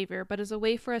excuse behavior, but as a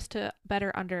way for us to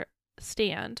better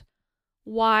understand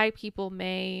why people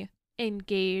may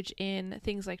engage in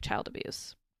things like child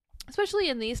abuse, especially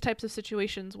in these types of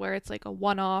situations where it's like a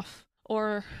one-off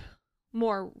or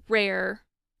more rare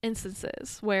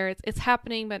instances where it's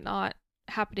happening but not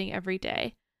happening every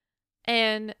day.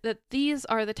 And that these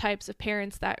are the types of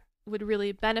parents that would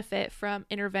really benefit from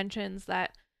interventions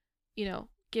that,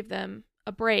 give them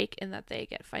a break, in that they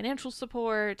get financial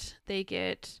support, they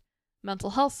get mental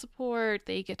health support,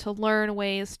 they get to learn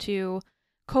ways to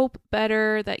cope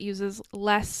better that uses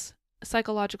less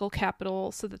psychological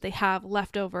capital so that they have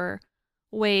leftover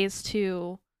ways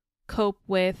to cope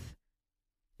with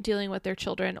dealing with their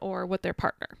children or with their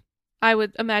partner. I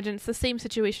would imagine it's the same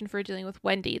situation for dealing with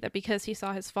Wendy, that because he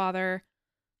saw his father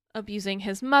abusing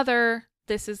his mother,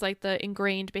 this is like the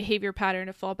ingrained behavior pattern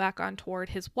to fall back on toward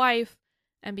his wife.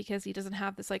 And because he doesn't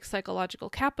have this like psychological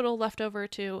capital left over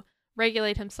to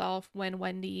regulate himself when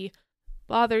Wendy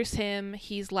bothers him,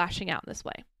 he's lashing out in this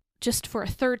way. Just for a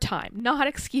third time, not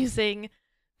excusing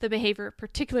the behavior,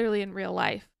 particularly in real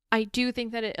life, I do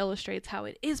think that it illustrates how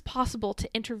it is possible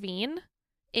to intervene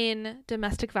in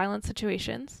domestic violence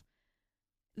situations.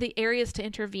 The areas to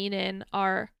intervene in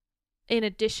are, in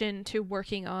addition to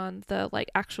working on the like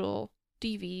actual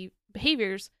DV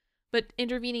behaviors, but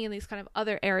intervening in these kind of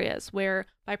other areas where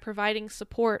by providing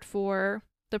support for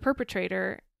the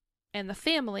perpetrator and the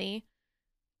family,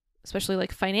 especially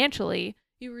like financially,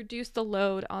 you reduce the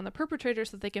load on the perpetrator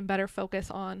so that they can better focus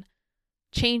on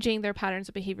changing their patterns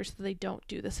of behavior so they don't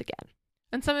do this again.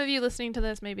 And some of you listening to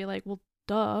this may be like, well,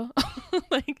 duh.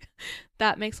 Like,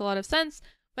 that makes a lot of sense.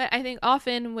 But I think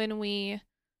often when we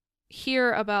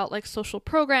hear about like social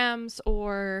programs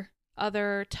or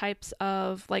other types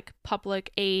of like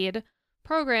public aid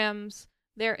programs,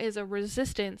 there is a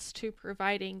resistance to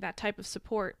providing that type of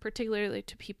support, particularly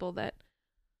to people that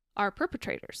are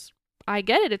perpetrators. I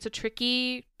get it. It's a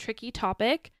tricky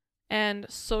topic, and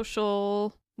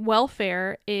social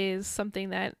welfare is something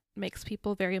that makes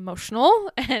people very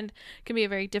emotional and can be a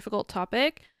very difficult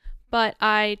topic. But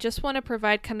I just want to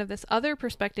provide kind of this other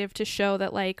perspective to show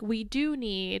that like we do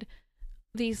need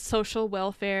these social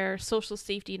welfare, social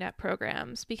safety net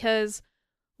programs, because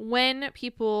when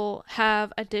people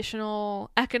have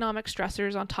additional economic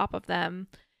stressors on top of them,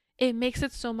 it makes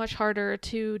it so much harder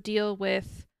to deal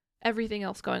with everything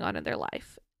else going on in their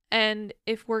life. And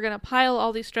if we're going to pile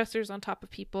all these stressors on top of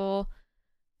people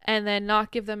and then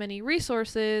not give them any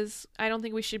resources, I don't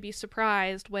think we should be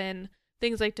surprised when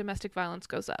things like domestic violence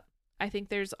goes up. I think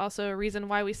there's also a reason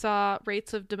why we saw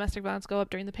rates of domestic violence go up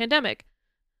during the pandemic.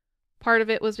 Part of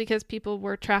it was because people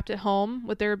were trapped at home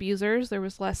with their abusers. There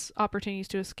was less opportunities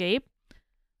to escape.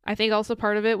 I think also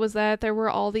part of it was that there were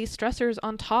all these stressors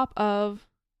on top of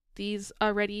these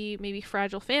already maybe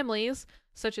fragile families,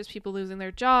 such as people losing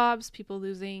their jobs, people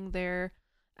losing their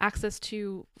access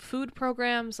to food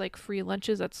programs like free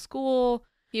lunches at school,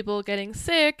 people getting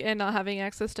sick and not having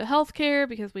access to healthcare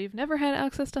because we've never had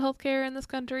access to healthcare in this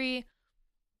country.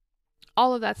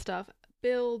 All of that stuff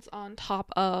builds on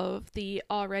top of the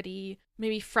already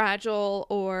maybe fragile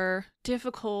or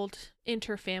difficult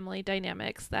interfamily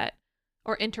dynamics that,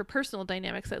 or interpersonal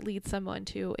dynamics that lead someone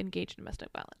to engage in domestic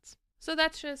violence. So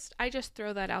I just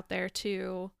throw that out there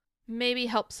to maybe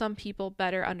help some people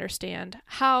better understand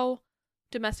how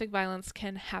domestic violence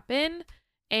can happen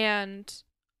and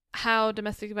how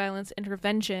domestic violence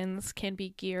interventions can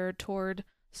be geared toward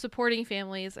supporting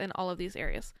families in all of these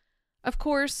areas. Of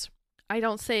course, I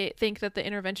don't think that the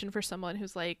intervention for someone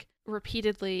who's like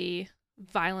repeatedly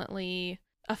violently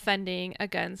offending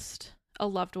against a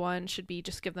loved one should be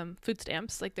just give them food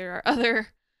stamps. Like, there are other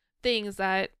things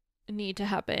that need to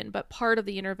happen, but part of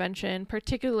the intervention,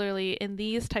 particularly in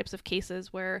these types of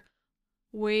cases where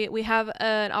we have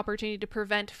an opportunity to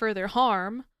prevent further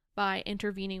harm by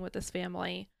intervening with this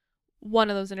family, one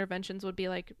of those interventions would be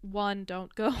like, one,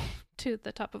 don't go to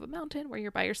the top of a mountain where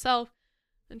you're by yourself,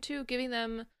 and two, giving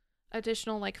them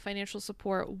additional like financial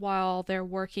support while they're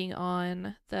working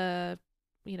on the,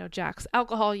 Jack's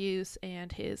alcohol use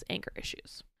and his anger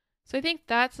issues. So I think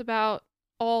that's about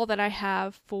all that I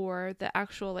have for the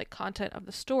actual like content of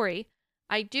the story.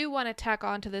 I do want to tack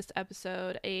on to this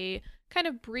episode a kind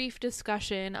of brief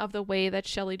discussion of the way that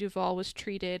Shelley Duvall was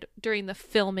treated during the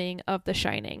filming of The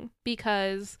Shining,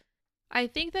 because I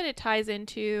think that it ties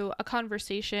into a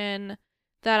conversation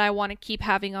that I want to keep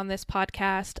having on this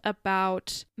podcast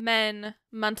about men,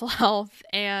 mental health,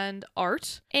 and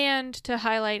art, and to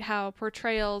highlight how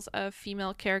portrayals of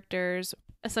female characters,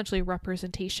 essentially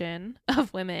representation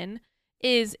of women,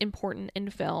 is important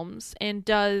in films and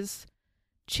does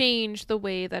change the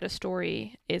way that a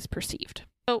story is perceived.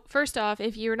 So first off,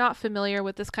 if you're not familiar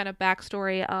with this kind of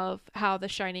backstory of how The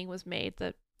Shining was made,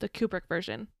 the Kubrick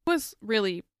version was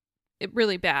really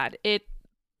bad.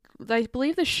 I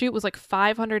believe the shoot was like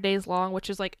 500 days long, which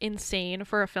is like insane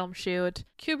for a film shoot.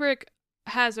 Kubrick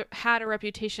has had a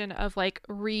reputation of like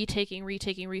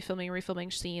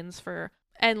refilming scenes for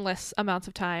endless amounts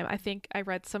of time. I think I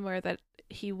read somewhere that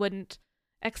he wouldn't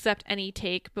accept any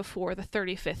take before the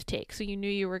 35th take. So you knew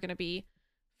you were going to be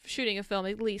shooting a film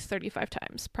at least 35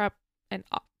 times,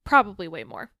 probably way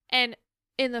more. And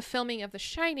in the filming of The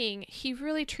Shining, he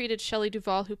really treated Shelley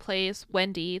Duvall, who plays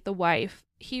Wendy, the wife,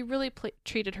 he really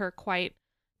treated her quite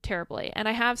terribly. And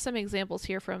I have some examples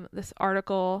here from this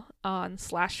article on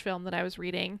 /film that I was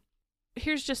reading.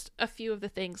 Here's just a few of the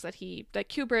things that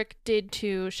Kubrick did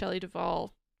to Shelley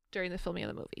Duvall during the filming of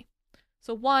the movie.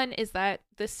 So one is that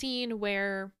the scene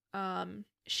where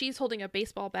she's holding a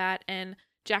baseball bat and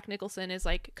Jack Nicholson is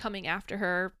like coming after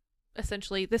her.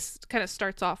 Essentially, this kind of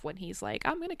starts off when he's like,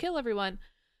 I'm going to kill everyone.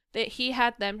 That he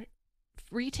had them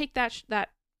retake that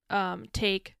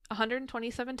take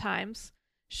 127 times.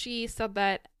 She said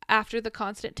that after the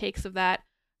constant takes of that,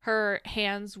 her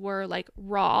hands were like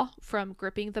raw from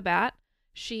gripping the bat.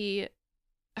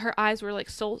 Her eyes were like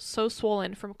so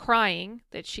swollen from crying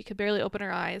that she could barely open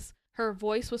her eyes. Her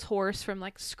voice was hoarse from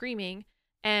like screaming,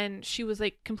 and she was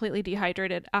like completely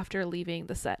dehydrated after leaving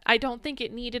the set. I don't think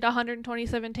it needed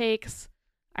 127 takes.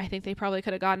 I think they probably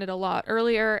could have gotten it a lot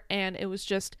earlier, and it was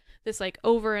just this like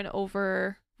over and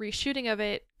over reshooting of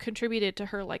it contributed to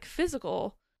her like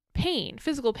physical pain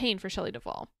for Shelley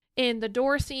Duvall. In the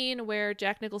door scene where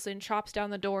Jack Nicholson chops down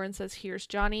the door and says, "Here's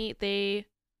Johnny," they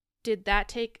did that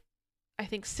take, I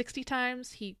think, 60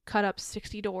 times. He cut up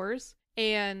 60 doors.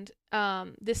 And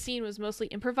this scene was mostly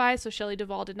improvised, so Shelley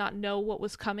Duvall did not know what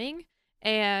was coming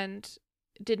and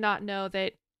did not know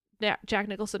that Jack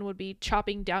Nicholson would be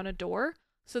chopping down a door.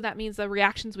 So that means the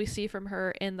reactions we see from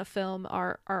her in the film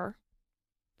are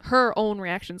her own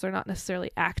reactions, are not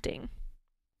necessarily acting.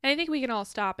 And I think we can all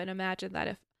stop and imagine that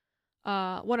if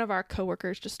one of our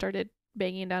coworkers just started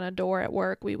banging down a door at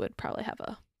work, we would probably have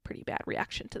a pretty bad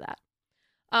reaction to that.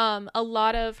 A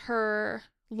lot of her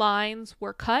lines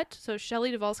were cut, so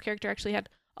Shelley Duvall's character actually had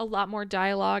a lot more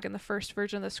dialogue in the first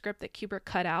version of the script that Kubrick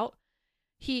cut out.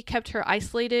 He kept her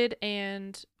isolated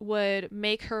and would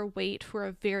make her wait for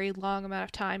a very long amount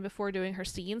of time before doing her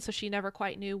scenes, so she never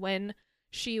quite knew when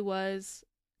she was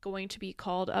going to be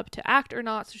called up to act or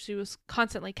not, so she was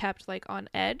constantly kept like on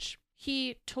edge.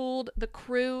 He told the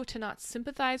crew to not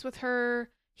sympathize with her.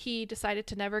 He decided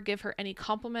to never give her any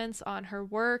compliments on her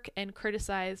work and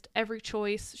criticized every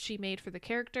choice she made for the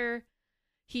character.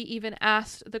 He even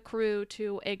asked the crew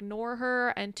to ignore her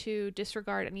and to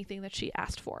disregard anything that she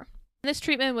asked for. This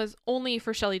treatment was only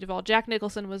for Shelley Duvall. Jack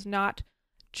Nicholson was not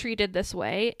treated this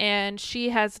way, and she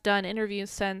has done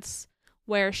interviews since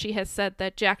where she has said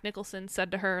that Jack Nicholson said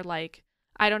to her, like,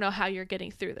 "I don't know how you're getting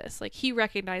through this." Like, he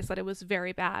recognized that it was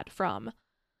very bad from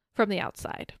the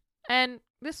outside. And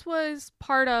this was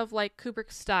part of like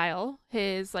Kubrick's style,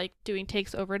 his like doing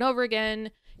takes over and over again.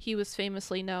 He was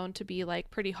famously known to be like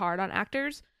pretty hard on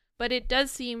actors, but it does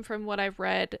seem from what I've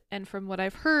read and from what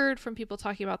I've heard from people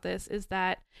talking about this is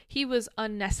that he was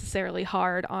unnecessarily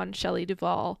hard on Shelley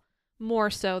Duvall, more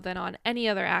so than on any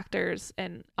other actors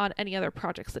and on any other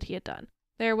projects that he had done.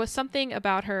 There was something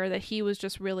about her that he was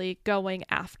just really going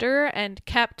after and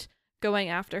kept going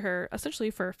after her essentially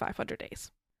for 500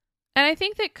 days. And I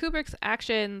think that Kubrick's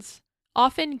actions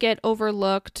often get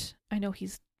overlooked. I know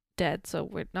he's dead, so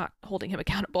we're not holding him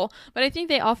accountable, but I think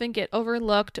they often get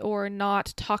overlooked or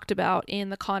not talked about in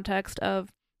the context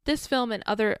of this film and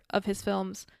other of his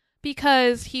films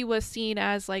because he was seen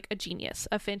as like a genius,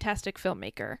 a fantastic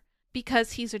filmmaker.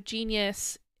 Because he's a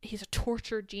genius, he's a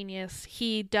tortured genius,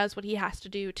 he does what he has to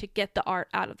do to get the art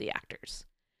out of the actors.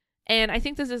 And I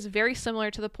think this is very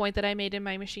similar to the point that I made in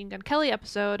my Machine Gun Kelly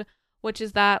episode, which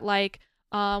is that, like,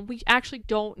 we actually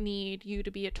don't need you to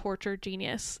be a tortured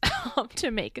genius to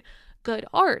make good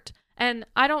art. And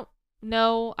I don't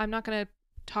know, I'm not going to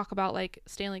talk about, like,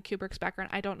 Stanley Kubrick's background.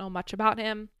 I don't know much about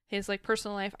him. His, like,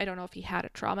 personal life, I don't know if he had a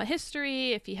trauma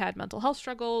history, if he had mental health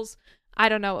struggles. I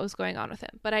don't know what was going on with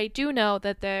him. But I do know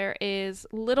that there is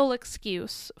little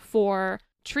excuse for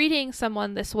treating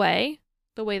someone this way,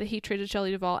 the way that he treated Shelley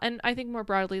Duvall, and I think more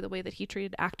broadly the way that he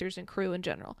treated actors and crew in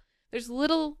general. There's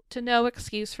little to no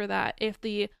excuse for that if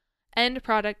the end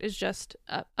product is just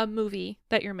a movie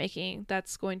that you're making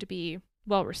that's going to be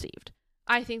well received.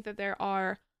 I think that there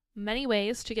are many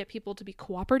ways to get people to be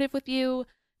cooperative with you,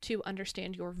 to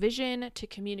understand your vision, to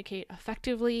communicate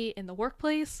effectively in the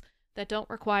workplace that don't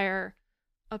require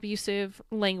abusive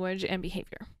language and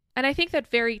behavior. And I think that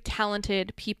very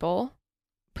talented people,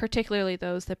 particularly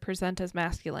those that present as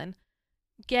masculine,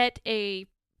 get a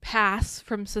pass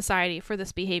from society for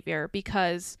this behavior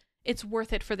because it's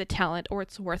worth it for the talent or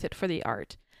it's worth it for the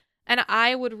art. And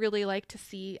I would really like to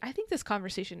see, I think this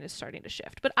conversation is starting to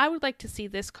shift, but I would like to see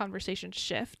this conversation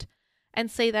shift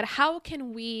and say that how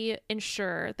can we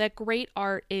ensure that great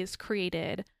art is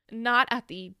created not at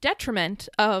the detriment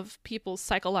of people's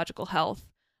psychological health,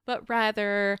 but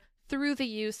rather through the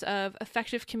use of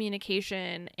effective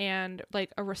communication and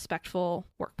like a respectful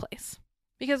workplace.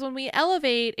 Because when we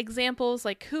elevate examples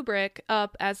like Kubrick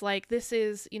up as like, this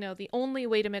is, you know, the only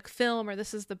way to make film, or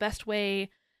this is the best way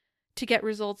to get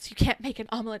results, you can't make an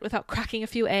omelet without cracking a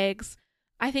few eggs,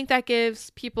 I think that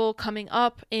gives people coming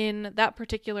up in that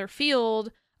particular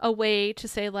field a way to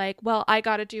say like, well, I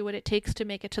got to do what it takes to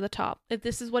make it to the top. If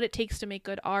this is what it takes to make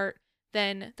good art,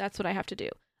 then that's what I have to do.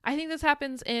 I think this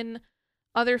happens in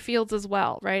other fields as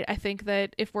well, right? I think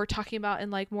that if we're talking about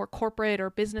in like more corporate or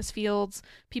business fields,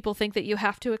 people think that you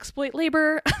have to exploit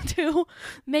labor to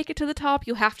make it to the top.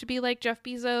 You have to be like Jeff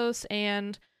Bezos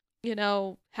and, you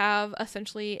know, have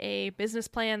essentially a business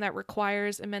plan that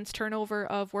requires immense turnover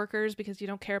of workers because you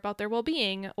don't care about their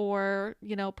well-being or,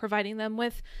 you know, providing them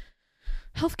with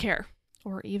healthcare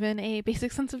or even a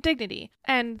basic sense of dignity.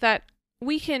 And that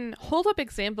we can hold up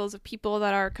examples of people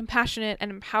that are compassionate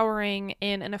and empowering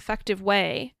in an effective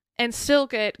way and still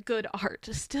get good art,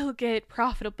 still get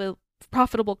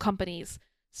profitable companies,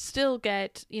 still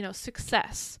get,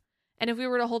 success. And if we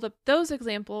were to hold up those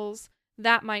examples,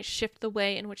 that might shift the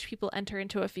way in which people enter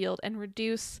into a field and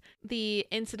reduce the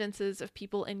incidences of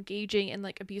people engaging in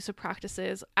like abusive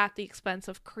practices at the expense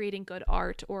of creating good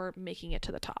art or making it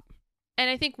to the top. And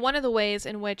I think one of the ways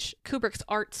in which Kubrick's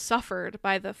art suffered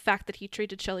by the fact that he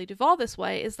treated Shelley Duvall this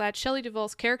way is that Shelley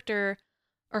Duvall's character,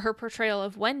 or her portrayal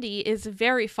of Wendy, is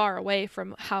very far away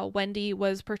from how Wendy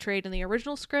was portrayed in the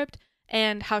original script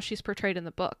and how she's portrayed in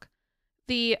the book.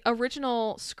 The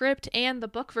original script and the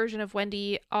book version of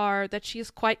Wendy are that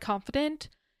she's quite confident.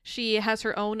 She has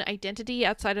her own identity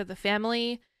outside of the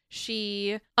family.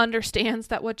 She understands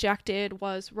that what Jack did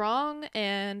was wrong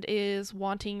and is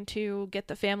wanting to get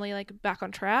the family like back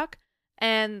on track,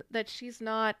 and that she's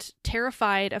not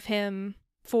terrified of him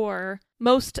for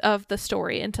most of the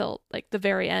story until like the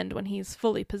very end when he's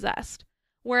fully possessed.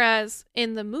 Whereas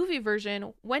in the movie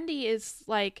version, Wendy is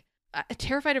like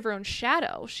terrified of her own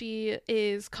shadow. She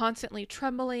is constantly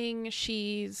trembling.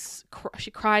 She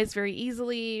cries very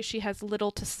easily. She has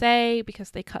little to say because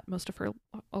they cut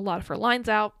a lot of her lines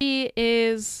out. She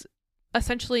is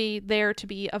essentially there to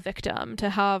be a victim, to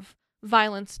have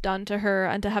violence done to her,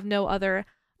 and to have no other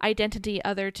identity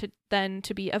than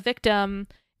to be a victim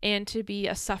and to be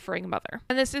a suffering mother.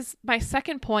 And this is my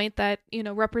second point, that,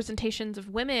 representations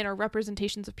of women or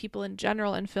representations of people in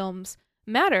general in films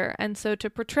matter. And so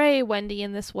to portray Wendy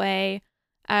in this way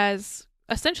as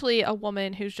essentially a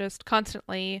woman who's just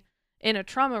constantly in a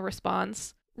trauma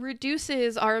response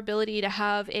reduces our ability to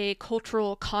have a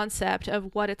cultural concept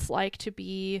of what it's like to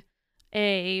be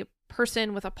a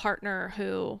person with a partner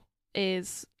who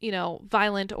is,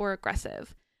 violent or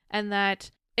aggressive, and that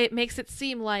it makes it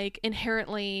seem like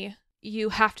inherently you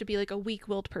have to be like a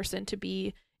weak-willed person to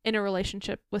be in a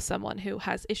relationship with someone who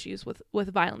has issues with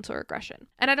violence or aggression.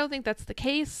 And I don't think that's the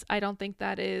case. I don't think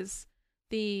that is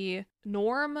the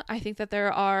norm. I think that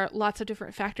there are lots of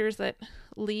different factors that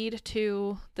lead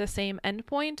to the same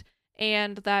endpoint,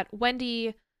 and that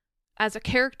Wendy as a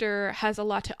character has a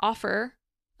lot to offer,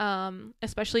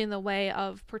 especially in the way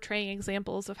of portraying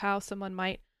examples of how someone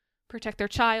might protect their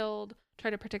child, try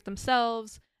to protect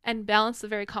themselves, and balance the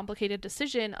very complicated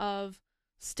decision of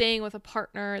staying with a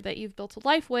partner that you've built a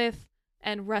life with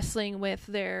and wrestling with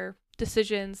their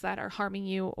decisions that are harming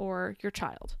you or your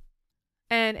child.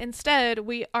 And instead,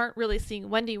 we aren't really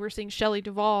seeing Wendy, we're seeing Shelley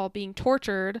Duvall being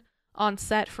tortured on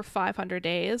set for 500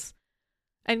 days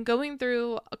and going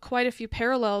through quite a few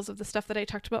parallels of the stuff that I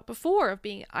talked about before, of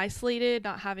being isolated,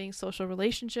 not having social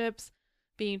relationships,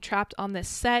 being trapped on this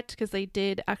set, because they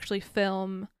did actually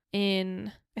film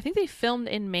in, I think they filmed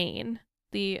in Maine.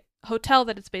 The hotel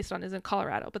that it's based on is in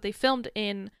Colorado, but they filmed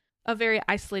in a very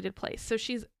isolated place. So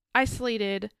she's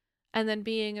isolated and then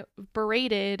being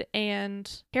berated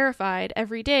and terrified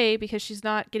every day because she's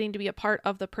not getting to be a part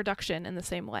of the production in the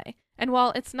same way. And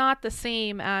while it's not the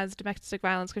same as domestic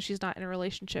violence because she's not in a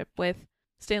relationship with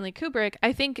Stanley Kubrick,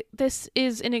 I think this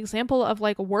is an example of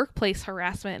like workplace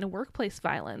harassment and workplace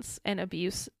violence and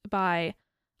abuse by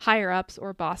higher ups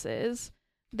or bosses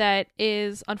that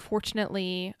is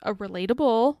unfortunately a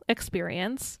relatable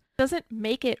experience. Doesn't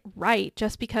make it right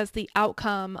just because the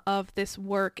outcome of this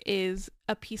work is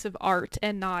a piece of art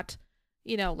and not,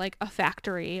 like a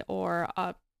factory or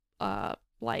a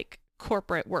like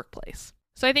corporate workplace.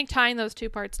 So I think tying those two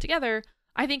parts together,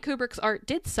 I think Kubrick's art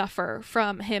did suffer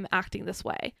from him acting this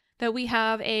way. That we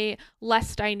have a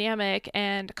less dynamic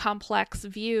and complex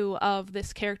view of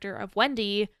this character of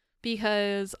Wendy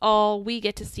because all we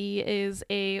get to see is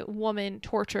a woman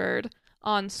tortured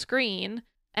on screen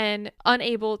and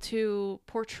unable to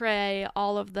portray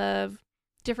all of the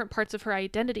different parts of her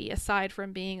identity aside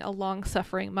from being a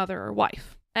long-suffering mother or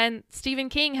wife. And Stephen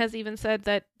King has even said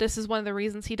that this is one of the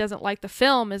reasons he doesn't like the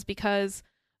film, is because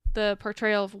the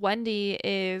portrayal of Wendy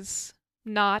is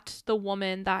not the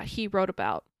woman that he wrote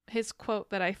about. His quote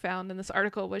that I found in this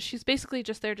article was, "She's basically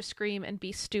just there to scream and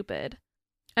be stupid."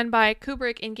 And by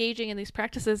Kubrick engaging in these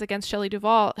practices against Shelley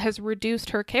Duvall has reduced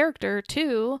her character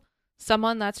to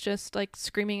someone that's just like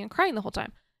screaming and crying the whole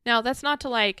time. Now, that's not to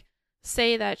like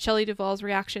say that Shelley Duvall's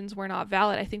reactions were not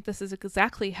valid. I think this is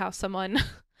exactly how someone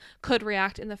could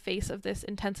react in the face of this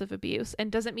intensive abuse,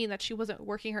 and doesn't mean that she wasn't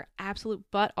working her absolute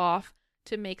butt off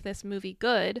to make this movie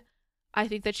good. I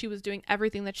think that she was doing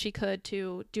everything that she could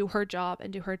to do her job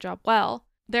and do her job well.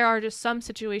 There are just some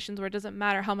situations where it doesn't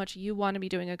matter how much you want to be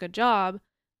doing a good job.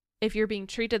 If you're being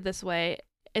treated this way,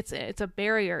 it's a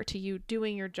barrier to you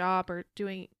doing your job or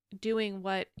doing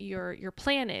what your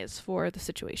plan is for the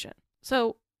situation.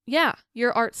 So, yeah,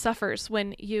 your art suffers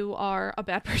when you are a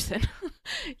bad person.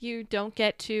 You don't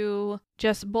get to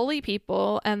just bully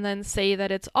people and then say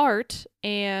that it's art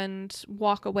and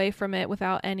walk away from it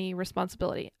without any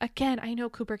responsibility. Again, I know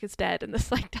Kubrick is dead and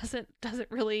this like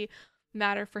doesn't really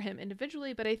matter for him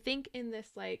individually, but I think in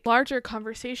this like larger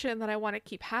conversation that I want to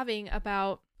keep having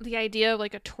about the idea of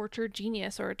like a tortured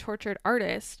genius or a tortured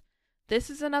artist, this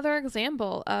is another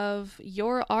example of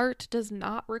your art does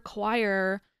not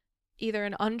require either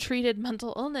an untreated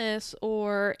mental illness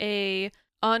or a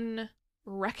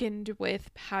unreckoned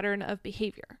with pattern of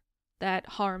behavior that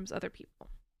harms other people.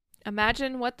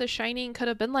 Imagine what The Shining could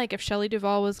have been like if Shelley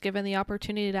Duvall was given the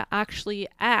opportunity to actually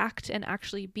act and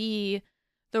actually be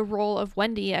the role of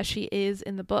Wendy as she is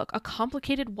in the book. A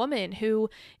complicated woman who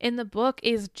in the book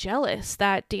is jealous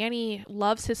that Danny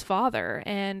loves his father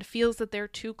and feels that they're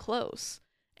too close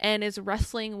and is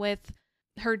wrestling with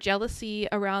her jealousy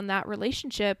around that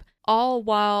relationship, all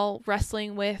while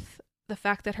wrestling with the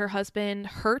fact that her husband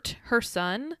hurt her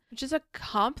son, which is a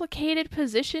complicated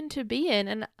position to be in,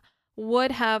 and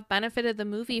would have benefited the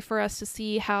movie for us to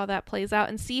see how that plays out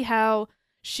and see how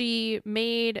she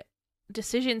made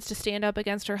decisions to stand up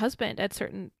against her husband at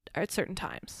certain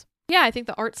times. Yeah, I think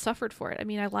the art suffered for it. I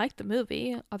mean, I liked the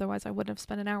movie, otherwise I wouldn't have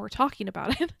spent an hour talking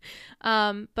about it.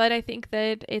 But I think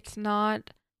that it's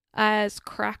not as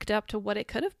cracked up to what it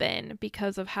could have been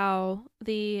because of how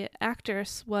the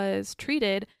actress was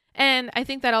treated. And I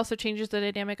think that also changes the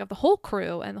dynamic of the whole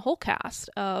crew and the whole cast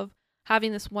of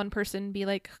having this one person be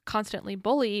like constantly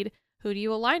bullied. Who do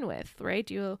you align with, right?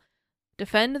 Do you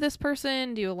defend this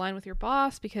person? Do you align with your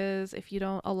boss? Because if you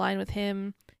don't align with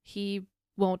him, he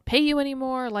won't pay you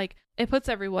anymore. Like, it puts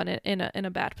everyone in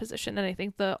a bad position. And I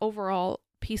think the overall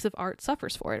piece of art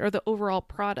suffers for it, or the overall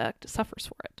product suffers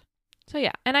for it. So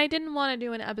yeah, and I didn't want to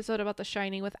do an episode about The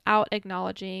Shining without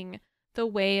acknowledging the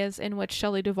ways in which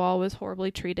Shelley Duvall was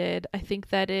horribly treated. I think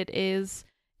that it is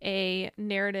a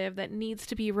narrative that needs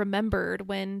to be remembered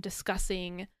when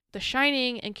discussing The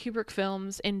Shining and Kubrick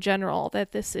films in general,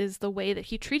 that this is the way that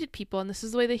he treated people, and this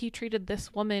is the way that he treated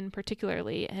this woman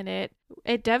particularly, and it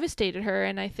devastated her,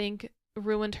 and I think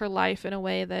ruined her life in a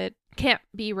way that can't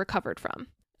be recovered from.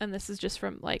 And this is just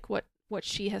from like what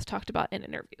she has talked about in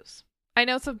interviews. I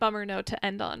know it's a bummer note to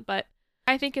end on, but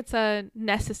I think it's a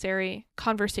necessary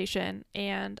conversation,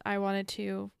 and I wanted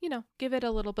to, give it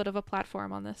a little bit of a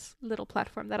platform on this little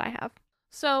platform that I have.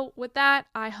 So with that,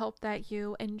 I hope that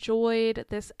you enjoyed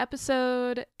this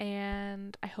episode,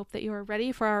 and I hope that you are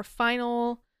ready for our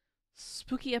final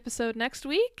spooky episode next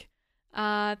week.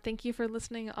 Thank you for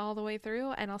listening all the way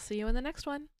through, and I'll see you in the next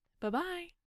one. Bye-bye.